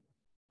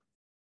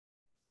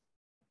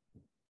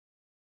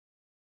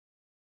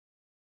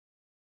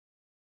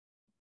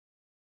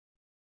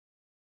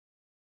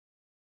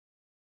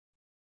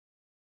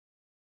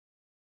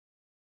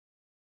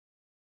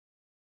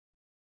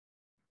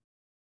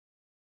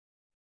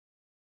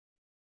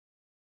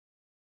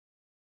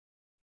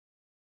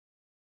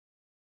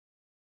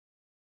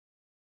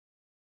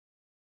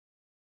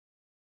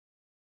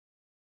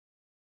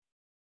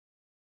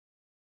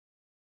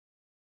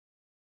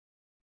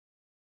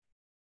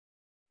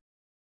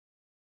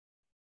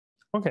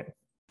 Okay,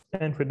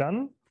 and we're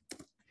done.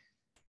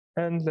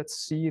 And let's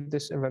see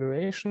this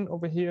evaluation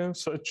over here.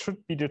 So it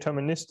should be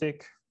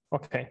deterministic.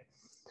 Okay,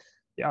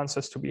 the answer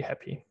is to be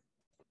happy.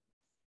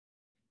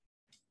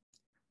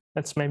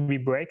 Let's maybe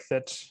break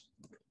that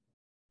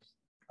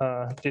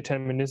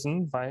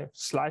determinism by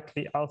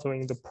slightly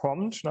altering the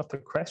prompt, not the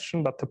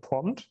question, but the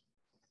prompt.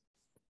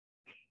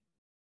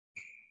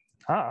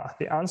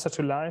 The answer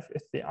to life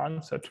is the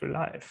answer to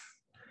life.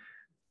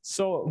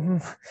 So,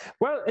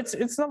 well,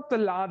 it's not the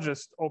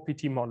largest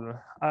OPT model.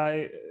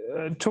 I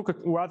took a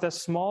rather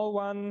small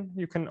one.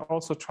 You can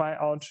also try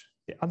out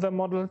the other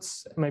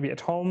models, maybe at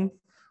home.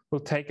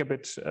 Will take a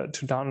bit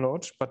to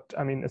download, but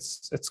I mean,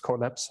 it's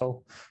Colab,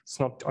 so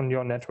it's not on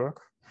your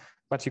network.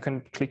 But you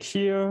can click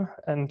here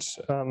and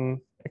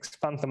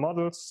expand the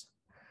models,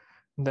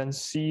 and then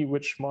see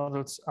which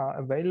models are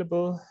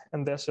available.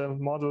 And there's a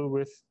model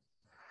with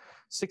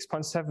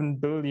 6.7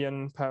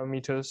 billion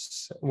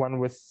parameters, one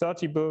with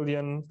 30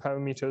 billion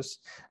parameters,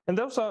 and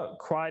those are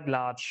quite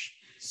large.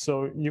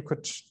 So you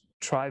could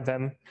try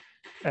them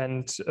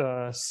and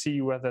see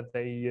whether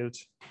they yield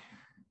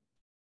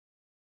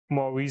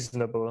more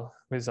reasonable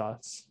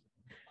results.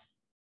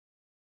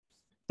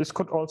 This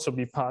could also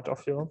be part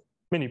of your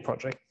mini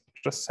project,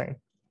 just saying.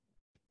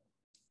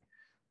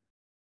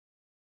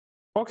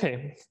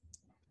 Okay,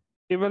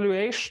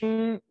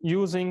 evaluation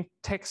using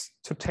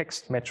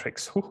text-to-text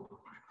metrics.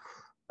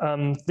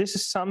 This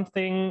is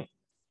something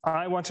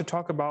I want to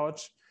talk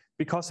about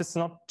because it's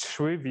not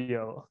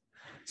trivial.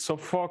 So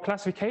for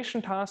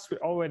classification tasks, we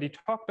already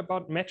talked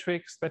about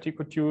metrics that you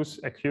could use,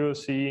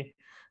 accuracy.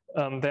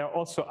 There are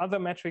also other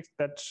metrics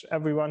that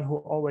everyone who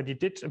already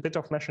did a bit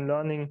of machine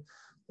learning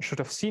should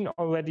have seen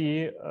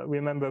already.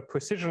 Remember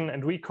precision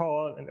and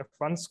recall and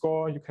F1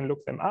 score, you can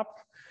look them up.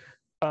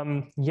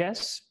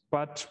 Yes,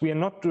 but we are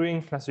not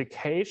doing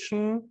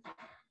classification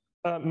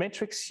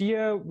metrics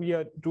here. We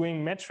are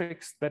doing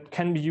metrics that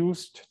can be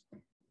used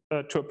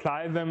to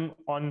apply them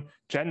on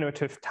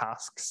generative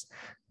tasks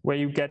where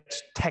you get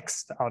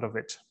text out of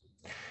it.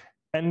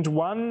 And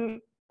one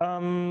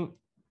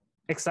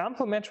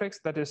example metrics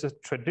that is a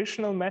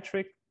traditional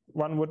metric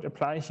one would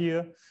apply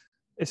here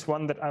is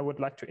one that I would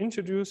like to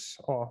introduce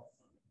or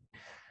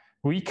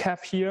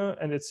recap here,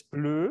 and it's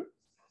BLEU.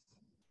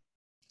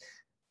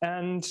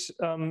 And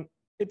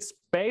it's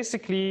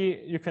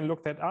basically, you can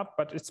look that up,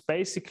 but it's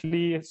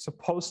basically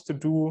supposed to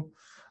do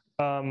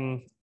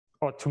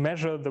or to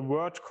measure the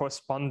word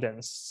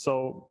correspondence.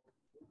 So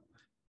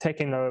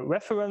taking a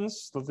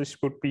reference, so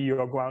this would be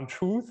your ground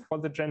truth for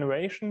the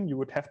generation. You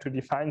would have to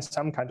define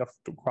some kind of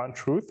ground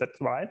truth, that's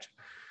right.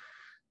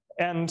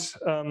 And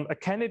a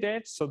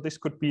candidate, so this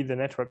could be the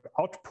network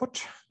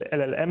output, the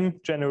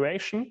LLM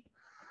generation.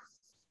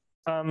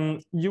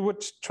 You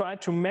would try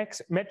to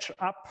match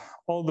up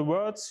all the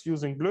words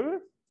using BLEU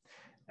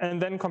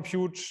and then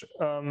compute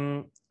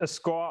a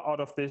score out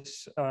of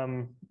this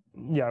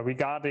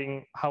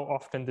regarding how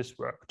often this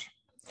worked.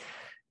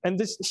 And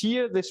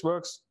this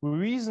works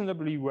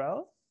reasonably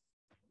well.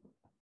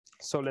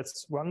 So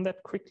let's run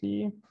that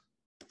quickly.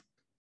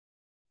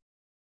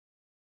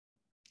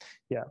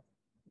 Yeah,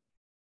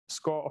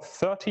 score of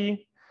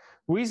 30,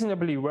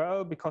 reasonably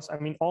well, because I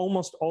mean,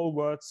 almost all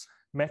words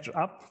match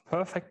up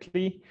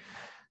perfectly.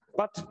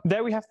 But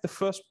there we have the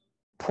first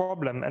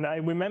problem. And I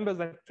remember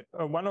that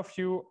one of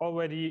you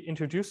already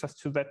introduced us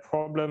to that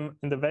problem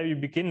in the very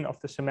beginning of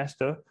the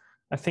semester.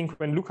 I think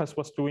when Lucas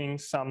was doing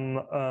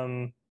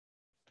some,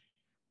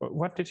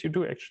 what did you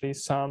do actually?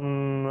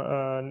 Some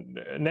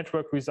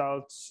network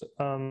results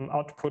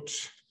output.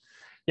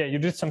 Yeah, you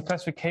did some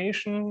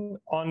classification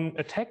on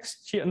a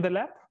text here in the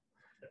lab.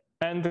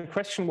 And the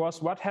question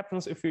was, what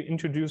happens if we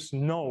introduce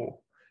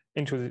no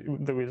into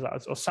the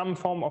results or some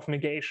form of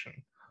negation?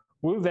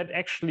 Will that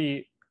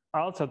actually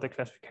alter the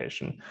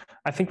classification?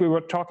 I think we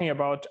were talking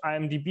about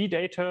IMDb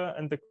data,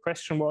 and the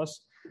question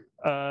was,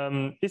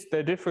 is there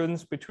a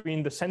difference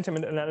between the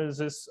sentiment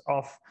analysis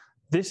of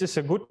this is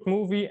a good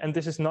movie and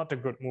this is not a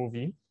good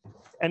movie?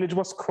 And it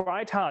was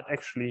quite hard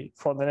actually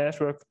for the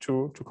network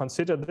to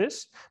consider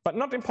this, but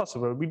not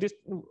impossible. We did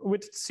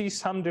see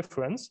some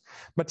difference.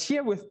 But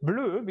here with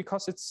BLEU,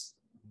 because it's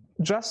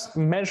just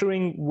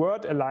measuring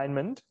word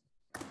alignment,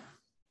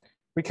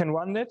 we can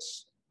run it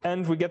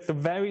and we get the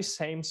very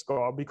same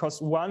score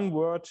because one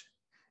word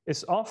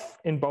is off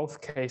in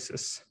both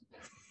cases.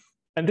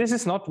 And this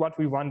is not what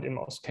we want in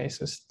most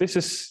cases. This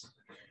is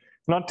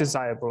not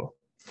desirable.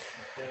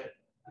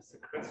 There's a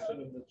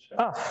question in the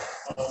chat.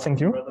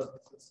 Thank you. Whether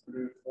this is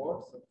BLEU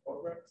 4, so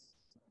 4 grams,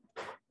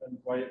 and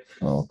why it's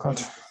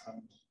 20%.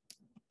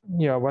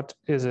 Yeah, what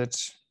is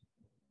it?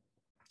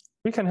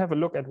 We can have a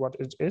look at what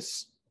it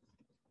is.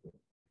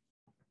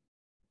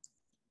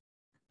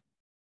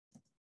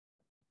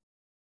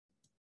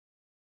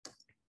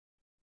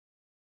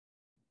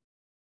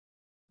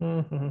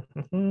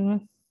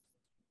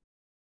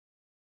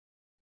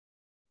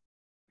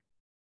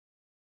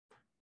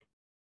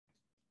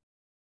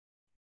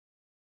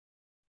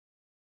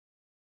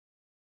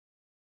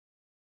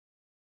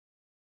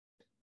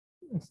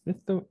 Is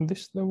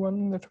this the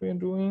one that we are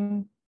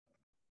doing?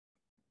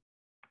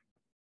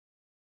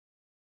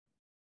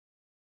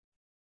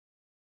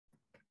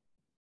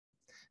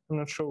 I'm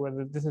not sure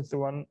whether this is the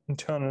one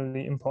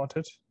internally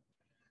imported.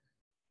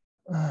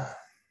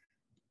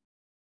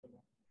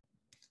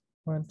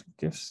 Well, it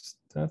gives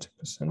 30%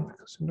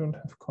 because you don't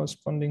have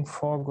corresponding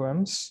 4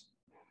 grams.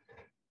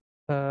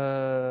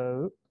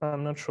 I'm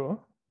not sure.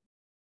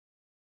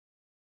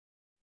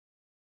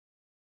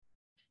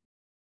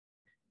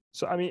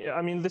 So I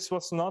mean, this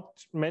was not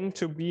meant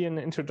to be an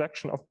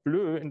introduction of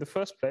BLEU in the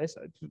first place.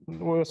 It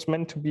was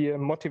meant to be a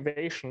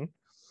motivation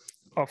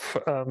of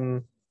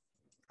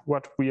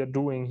what we are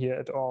doing here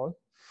at all.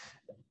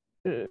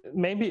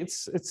 Maybe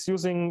it's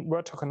using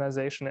word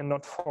tokenization and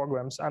not 4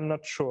 grams. I'm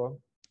not sure.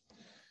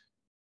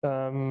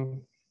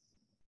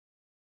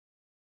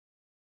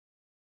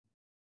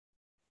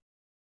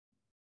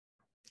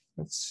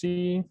 Let's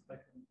see. I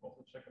can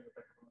also check in the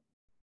background.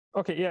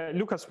 Okay, yeah,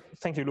 Lucas,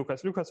 thank you,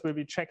 Lucas. Lucas will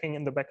be checking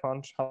in the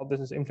background how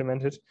this is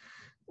implemented.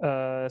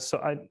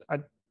 So I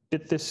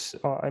did this,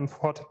 or I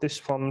imported this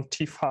from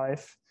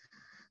T5.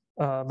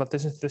 but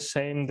this is the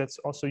same that's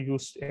also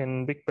used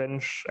in Big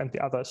Bench and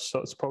the others. So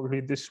it's probably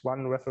this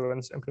one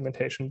reference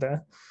implementation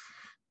there.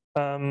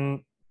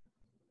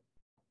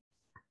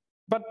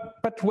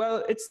 But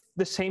well, it's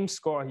the same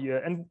score here,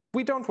 and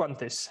we don't want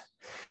this.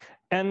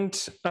 And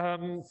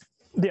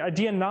the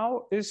idea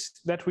now is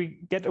that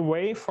we get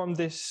away from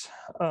this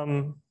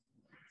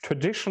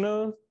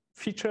traditional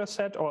feature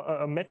set or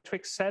a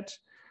metric set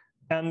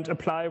and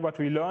apply what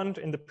we learned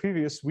in the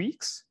previous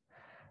weeks.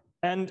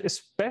 And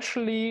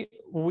especially,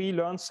 we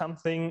learned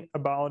something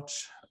about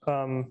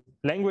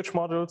language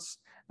models,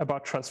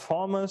 about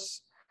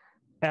transformers,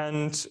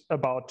 and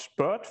about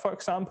BERT, for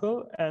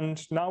example.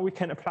 And now we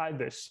can apply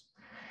this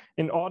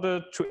in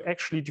order to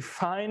actually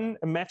define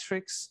a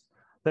matrix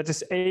that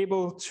is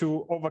able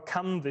to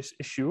overcome this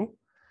issue.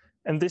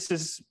 And this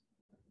is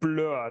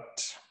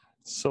BLERT.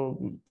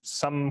 So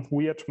some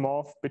weird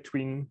morph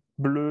between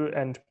BLEU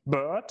and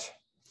BERT.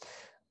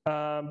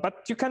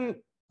 But you can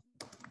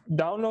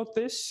download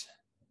this.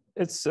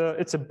 It's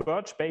a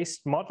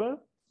BERT-based model.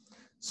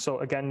 So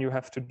again, you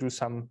have to do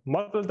some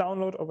model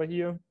download over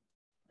here.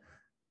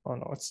 Oh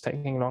no, it's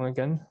taking long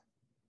again.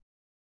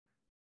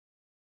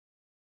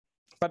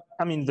 But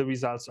I mean, the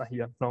results are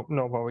here, no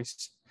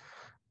worries.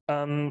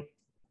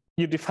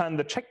 You define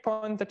the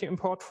checkpoint that you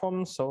import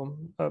from, so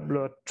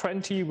BLERT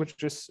 20,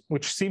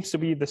 which seems to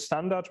be the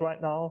standard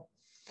right now.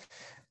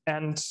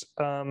 And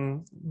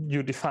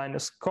you define a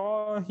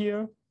score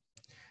here,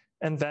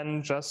 and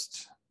then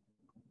just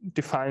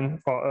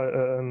define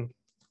or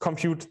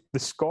compute the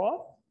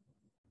score.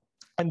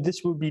 And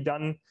this will be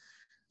done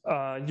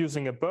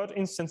using a BERT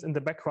instance in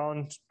the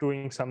background,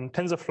 doing some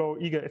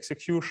TensorFlow eager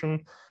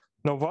execution.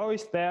 No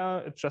worries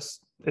there,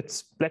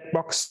 it's black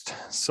boxed,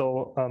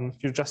 so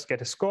you just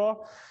get a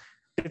score.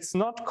 It's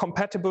not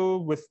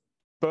compatible with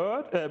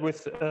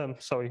with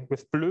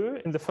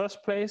BLEU in the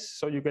first place,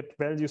 so you get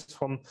values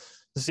from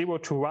 0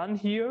 to 1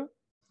 here.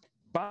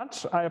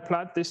 But I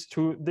applied this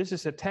to this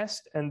is a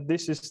test and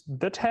this is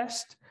the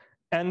test,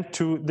 and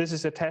to this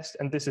is a test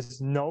and this is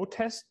no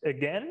test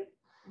again.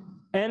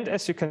 And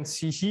as you can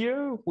see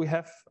here, we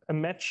have a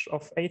match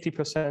of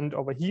 80%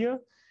 over here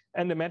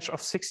and a match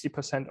of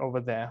 60%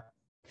 over there.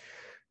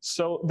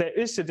 So there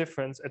is a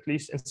difference, at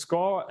least in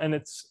score, and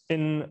it's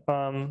in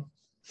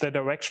the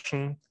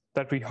direction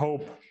that we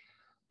hope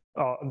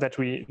that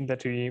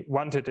we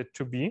wanted it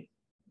to be.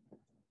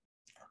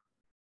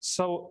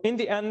 So in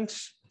the end,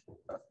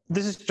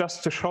 this is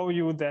just to show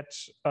you that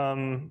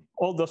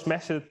all those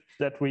methods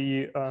that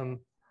we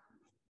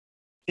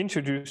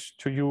introduced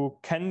to you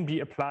can be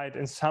applied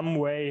in some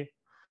way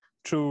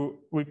to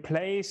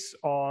replace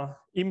or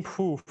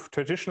improve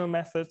traditional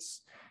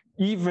methods,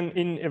 even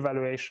in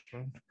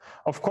evaluation.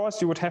 Of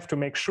course, you would have to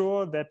make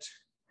sure that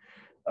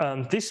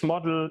this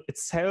model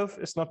itself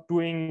is not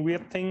doing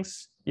weird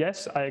things.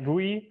 Yes, I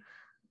agree.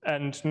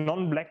 And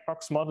non-black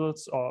box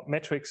models or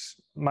metrics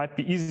might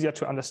be easier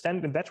to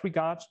understand in that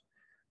regard.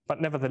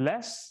 But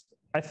nevertheless,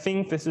 I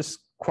think this is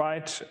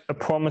quite a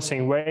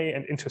promising way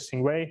and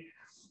interesting way.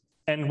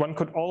 And one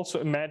could also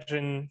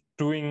imagine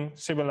doing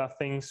similar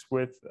things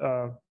with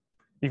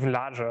even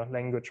larger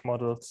language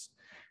models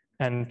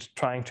and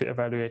trying to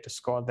evaluate the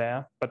score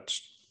there. But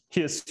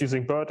here's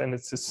using BERT, and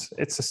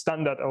it's a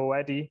standard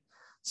already.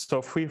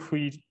 So feel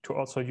free to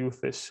also use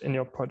this in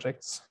your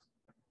projects.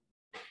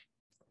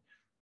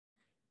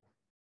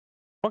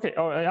 Okay,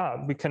 oh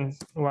yeah, we can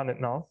run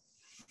it now.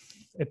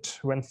 It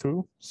went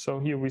through. So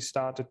here we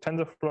start a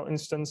TensorFlow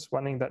instance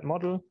running that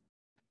model.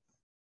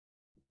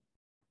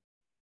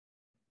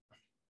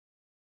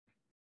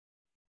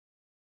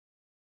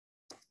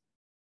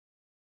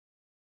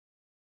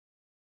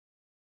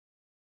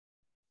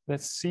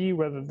 Let's see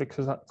whether the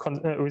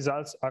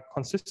results are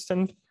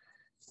consistent.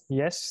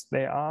 Yes,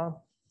 they are.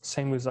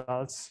 Same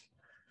results,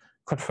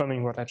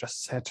 confirming what I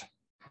just said.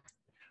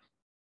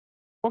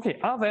 Okay,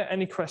 are there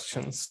any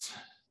questions?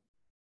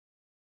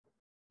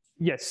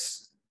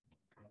 Yes.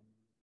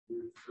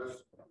 You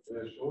just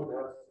showed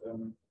us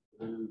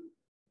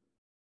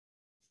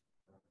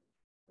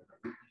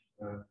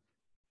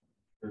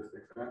this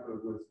example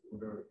with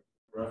the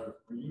graph of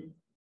green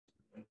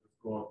and the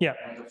score. Yeah.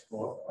 And the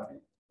scores are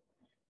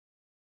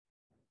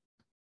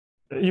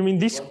You mean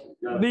these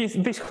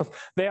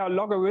they are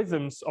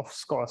logarithms of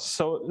scores.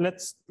 So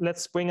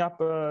let's bring up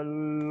a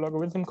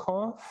logarithm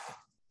curve.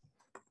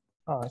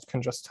 I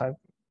can just type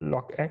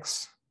log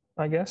x,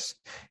 I guess.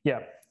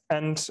 Yeah,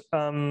 and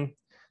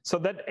so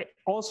that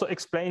also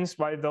explains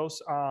why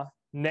those are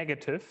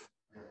negative.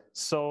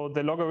 So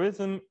the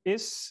logarithm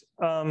is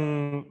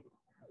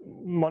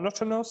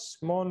monotonous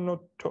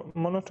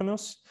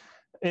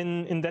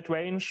in that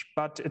range,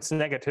 but it's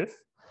negative.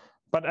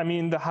 But I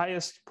mean, the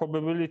highest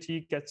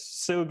probability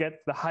still get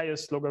the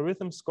highest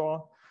logarithm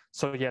score.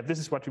 So yeah, this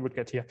is what you would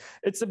get here.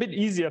 It's a bit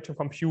easier to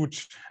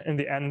compute in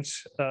the end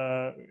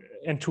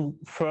and to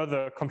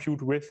further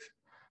compute with.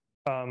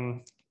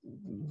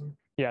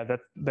 Yeah,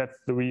 that's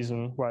the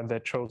reason why they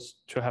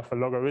chose to have a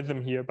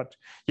logarithm here. But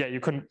yeah, you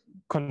can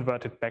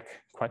convert it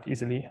back quite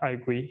easily. I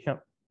agree. Yeah.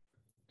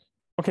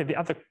 Okay, the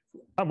other,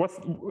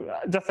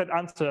 does that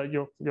answer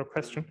your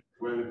question?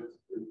 Well,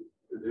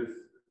 it is,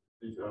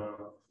 these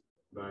are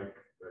like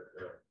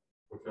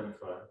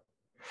potential.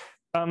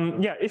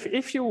 Yeah,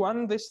 if you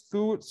run this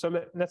through, so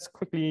let's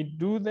quickly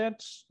do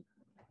that.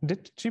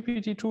 Did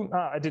GPT-2?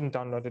 I didn't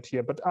download it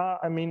here, but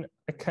I mean,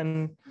 I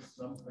can.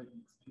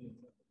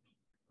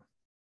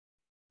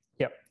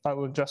 Yeah, I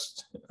will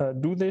just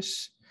do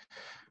this.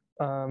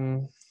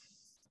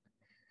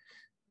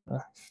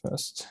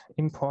 First,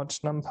 import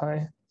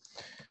NumPy.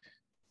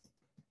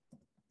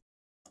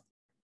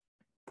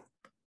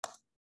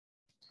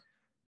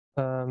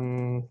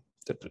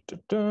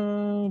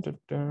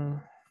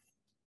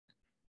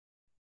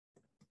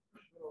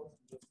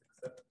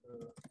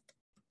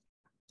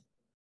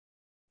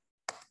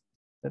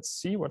 Let's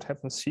see what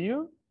happens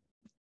here.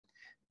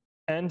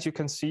 And you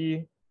can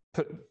see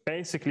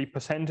basically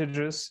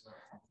percentages,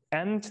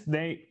 and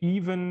they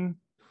even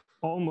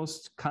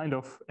almost kind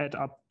of add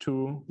up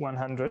to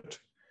 100.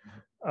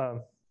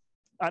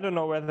 I don't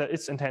know whether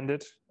it's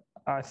intended.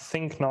 I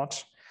think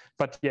not.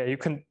 But yeah, you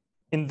can,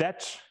 in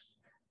that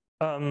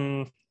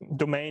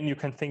domain, you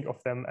can think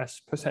of them as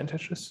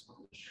percentages.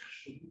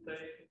 Shouldn't they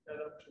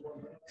add up to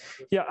 100?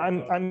 Yeah,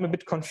 I'm a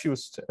bit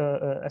confused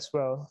as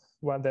well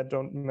why they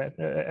don't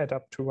add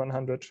up to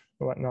 100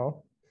 right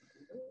now.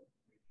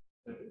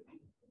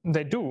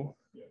 They do.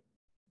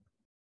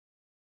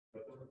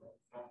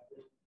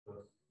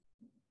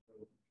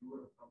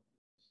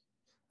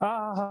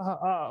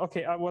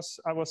 Okay. I was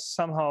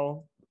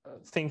somehow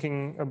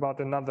thinking about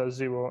another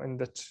zero in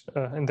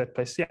that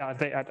place. Yeah,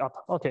 they add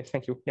up. Okay,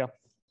 thank you. Yeah,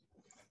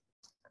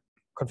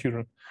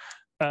 confusion.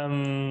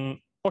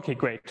 Okay,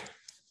 great.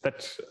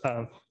 That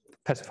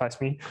pacifies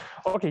me.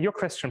 Okay, your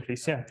question,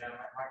 please. Yeah.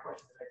 My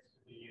question relates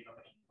to the mini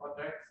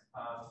project.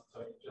 So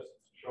you just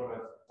showed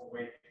us a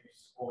way to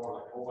score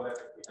like overlap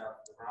if we have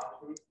the ground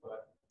truth, but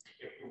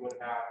if we would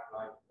have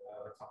like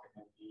something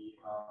like the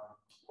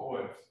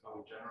poems that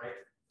we generate,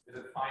 is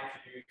it fine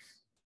to use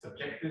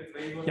subjective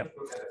labels? Yeah.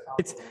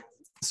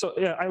 So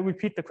yeah, I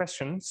repeat the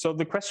question. So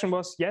the question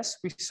was, yes,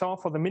 we saw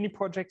for the mini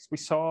projects, we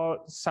saw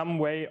some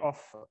way of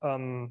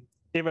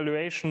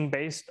evaluation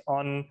based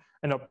on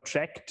an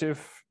objective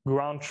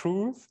ground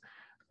truth.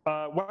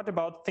 What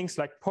about things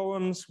like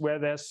poems where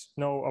there's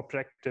no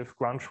objective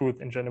ground truth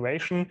in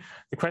generation?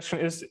 The question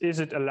is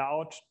it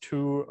allowed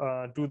to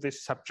do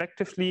this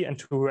subjectively and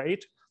to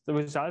rate the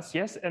results?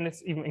 Yes, and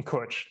it's even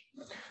encouraged.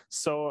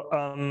 So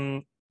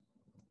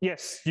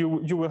yes, you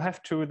will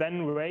have to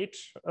then rate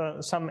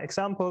some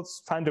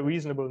examples, find a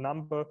reasonable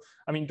number.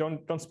 I mean,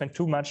 don't spend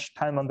too much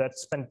time on that.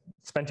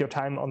 Spend your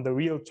time on the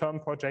real term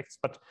projects.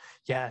 But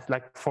yeah,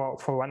 like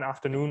for one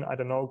afternoon, I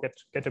don't know,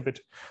 get a bit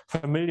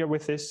familiar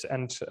with this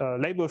and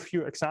label a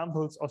few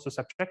examples also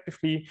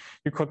subjectively.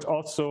 You could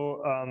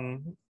also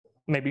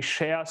maybe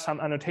share some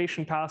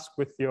annotation task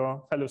with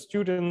your fellow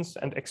students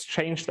and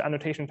exchange the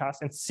annotation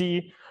task and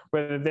see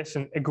whether there's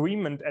an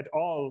agreement at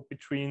all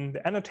between the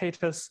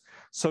annotators.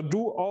 So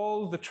do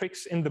all the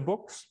tricks in the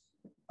books.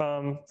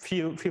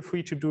 Feel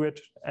free to do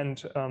it.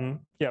 And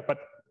yeah, but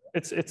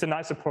it's a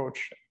nice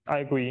approach. I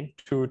agree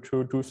to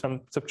do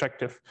some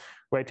subjective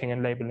rating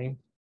and labeling.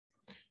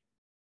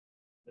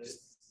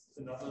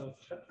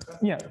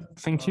 Yeah,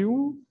 thank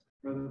you.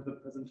 Whether the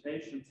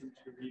presentations in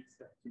 2 weeks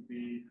have to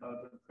be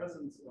held in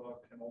presence or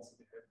can also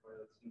be held by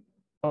the student?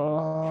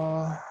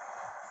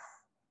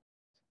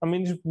 I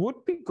mean, it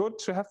would be good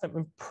to have them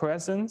in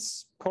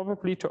presence,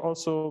 probably to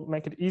also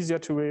make it easier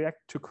to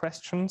react to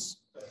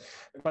questions.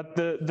 But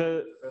the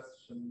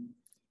question,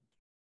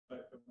 I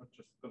would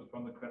just put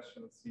upon the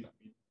question and see if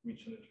we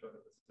reach an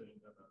further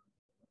decision.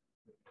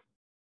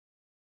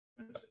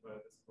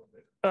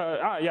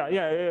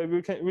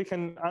 Yeah. We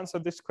can answer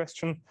this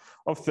question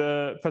of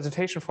the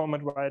presentation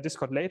format via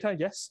Discord later.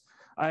 Yes,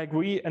 I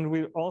agree, and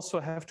we also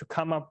have to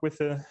come up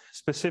with a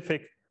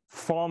specific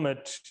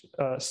format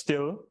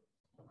still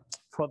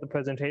for the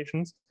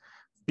presentations,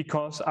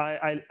 because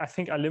I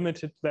think I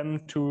limited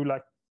them to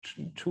like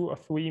 2 or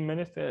 3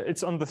 minutes.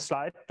 It's on the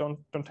slide.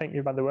 Don't take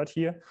me by the word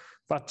here,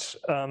 but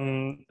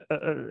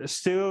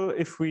still,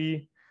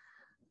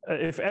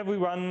 if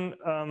everyone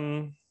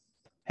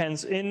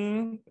hands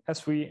in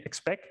as we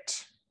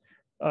expect,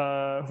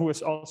 who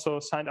is also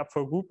signed up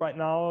for a group right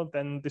now,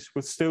 then this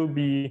will still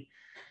be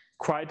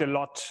quite a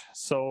lot.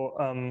 So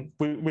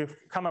we've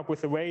come up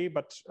with a way,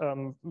 but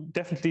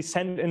definitely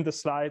send in the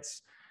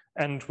slides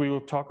and we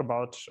will talk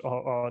about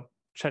or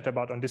chat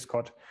about on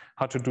Discord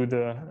how to do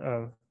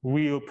the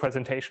real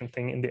presentation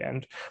thing in the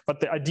end. But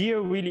the idea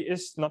really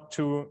is not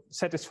to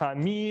satisfy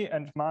me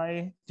and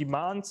my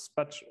demands,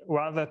 but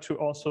rather to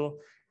also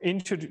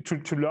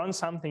to learn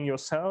something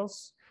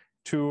yourselves,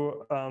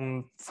 to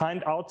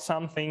find out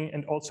something,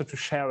 and also to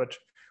share it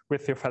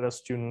with your fellow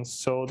students.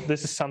 So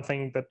this is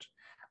something that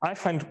I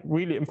find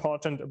really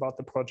important about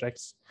the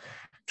projects,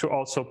 to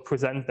also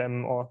present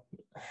them or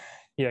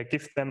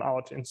give them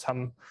out in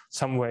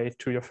some way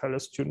to your fellow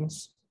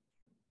students.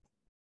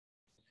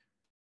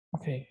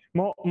 Okay,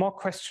 more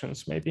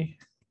questions maybe.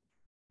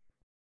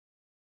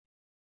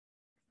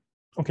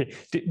 Okay,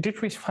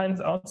 did we find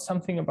out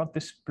something about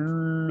this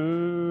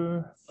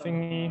blue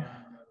thingy?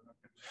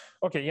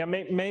 Okay, yeah,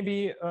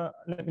 maybe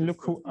let me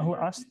look who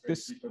asked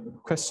this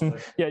question.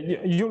 Yeah,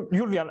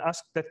 Julian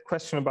asked that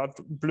question about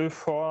blue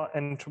 4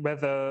 and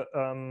whether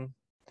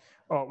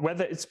or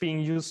whether it's being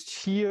used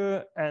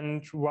here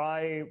and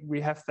why we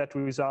have that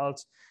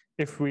result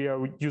if we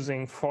are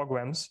using 4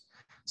 grams.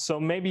 So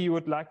maybe you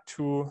would like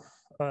to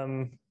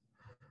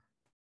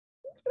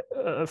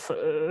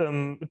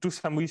do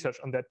some research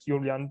on that,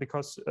 Julian,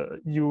 because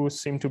you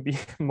seem to be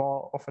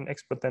more of an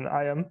expert than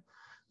I am,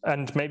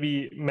 and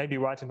maybe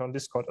write it on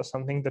Discord or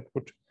something that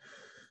would.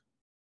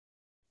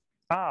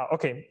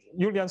 Okay.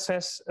 Julian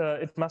says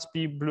it must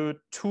be blue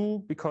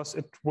 2 because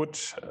it would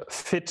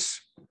fit,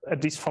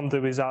 at least from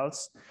the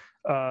results,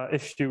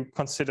 if you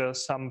consider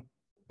some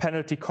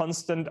penalty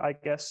constant, I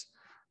guess,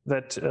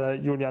 that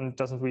Julian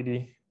doesn't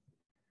really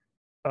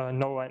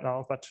know right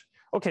now. But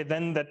okay,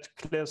 then that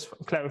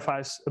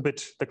clarifies a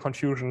bit the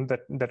confusion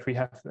that we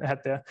have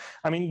had there.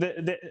 I mean,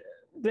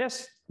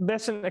 there's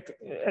an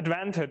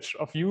advantage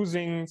of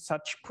using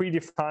such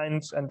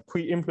predefined and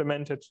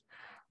pre-implemented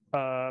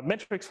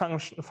metrics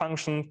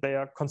functions. They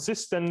are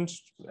consistent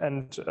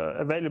and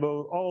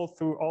available all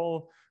through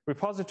all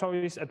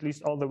repositories. At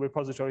least all the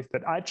repositories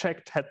that I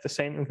checked had the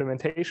same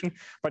implementation.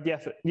 But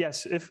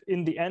yes, if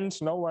in the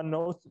end no one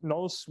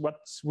knows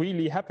what's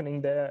really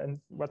happening there and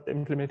what the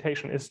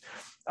implementation is,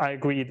 I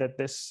agree that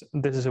this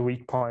is a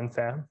weak point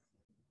there.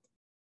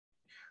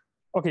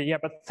 Okay, yeah,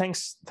 but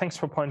thanks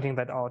for pointing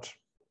that out.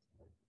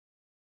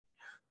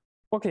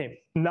 Okay,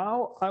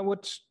 now I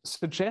would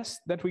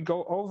suggest that we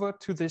go over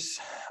to this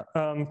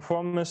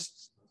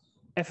promised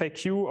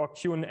FAQ or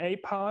Q&A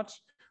part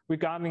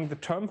regarding the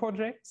term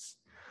projects.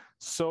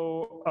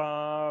 So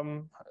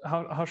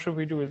how should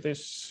we do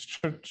this?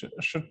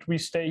 Should we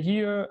stay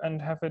here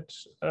and have it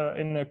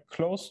in a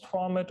closed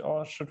format,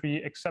 or should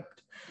we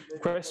accept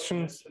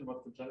questions?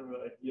 What the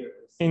general idea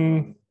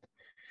is.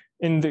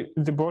 In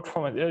the board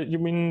format? You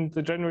mean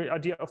the general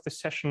idea of the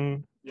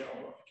session? Yeah,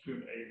 of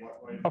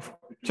Q&A. Of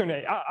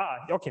Q&A.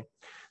 Okay.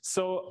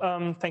 So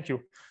thank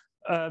you.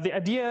 The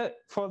idea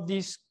for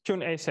these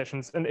Q&A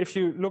sessions, and if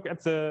you look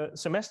at the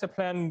semester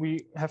plan,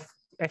 we have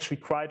actually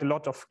quite a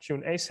lot of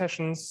Q&A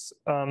sessions.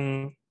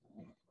 So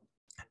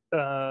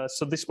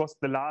this was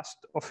the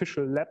last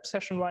official lab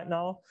session right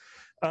now.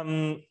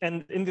 And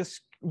in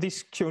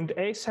these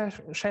Q&A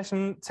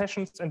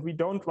sessions, and we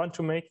don't want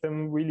to make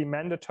them really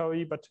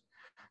mandatory, but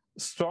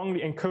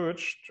strongly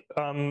encouraged,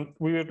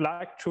 we would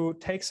like to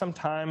take some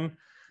time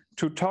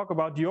to talk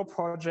about your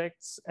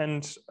projects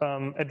and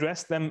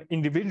address them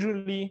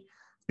individually,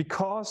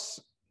 because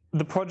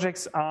the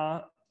projects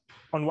are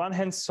on one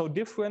hand so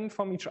different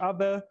from each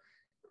other,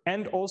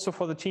 and also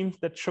for the teams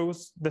that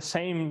chose the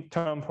same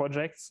term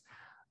projects,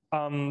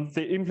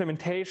 the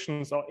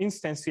implementations or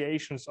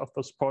instantiations of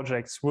those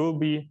projects will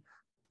be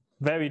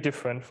very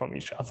different from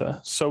each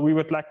other. So we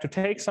would like to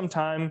take some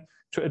time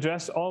to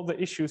address all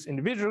the issues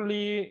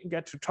individually,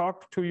 get to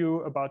talk to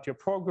you about your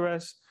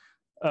progress,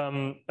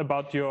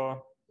 about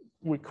your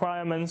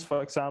requirements,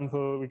 for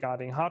example,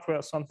 regarding hardware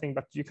or something,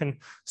 but you can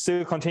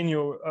still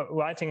continue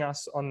writing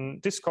us on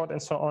Discord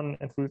and so on,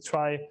 and we'll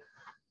try,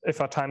 if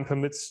our time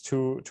permits,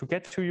 to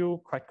get to you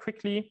quite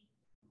quickly.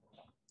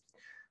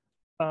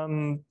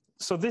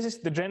 So this is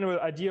the general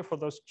idea for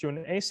those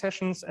Q&A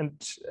sessions, and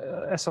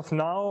as of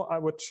now,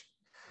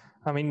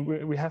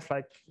 we have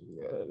like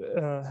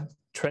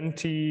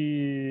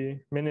 20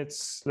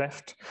 minutes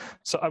left.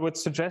 So I would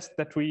suggest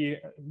that we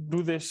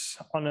do this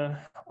on an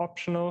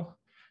optional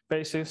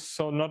basis,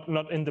 so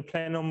not in the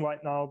plenum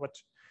right now, but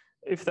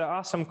if there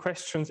are some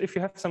questions, if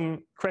you have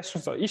some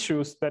questions or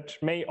issues that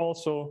may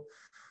also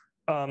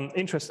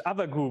interest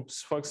other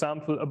groups, for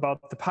example,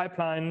 about the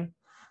pipeline,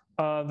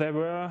 there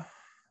were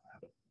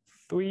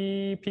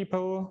 3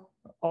 people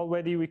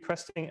already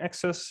requesting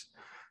access,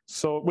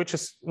 so which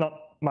is not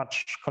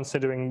much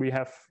considering we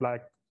have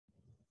like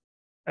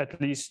at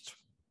least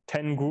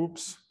 10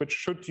 groups which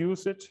should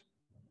use it.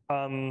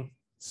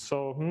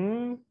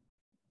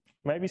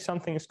 Maybe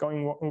something is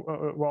going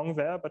wrong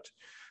there, but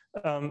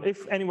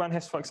if anyone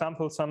has, for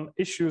example, some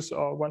issues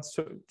or wants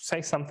to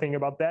say something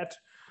about that,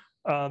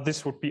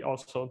 this would be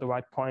also the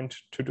right point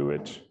to do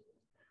it.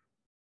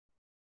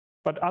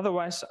 But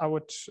otherwise, I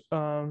would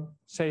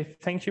say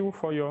thank you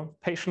for your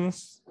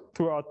patience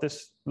throughout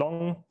this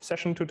long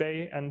session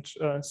today, and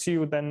see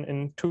you then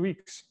in 2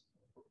 weeks.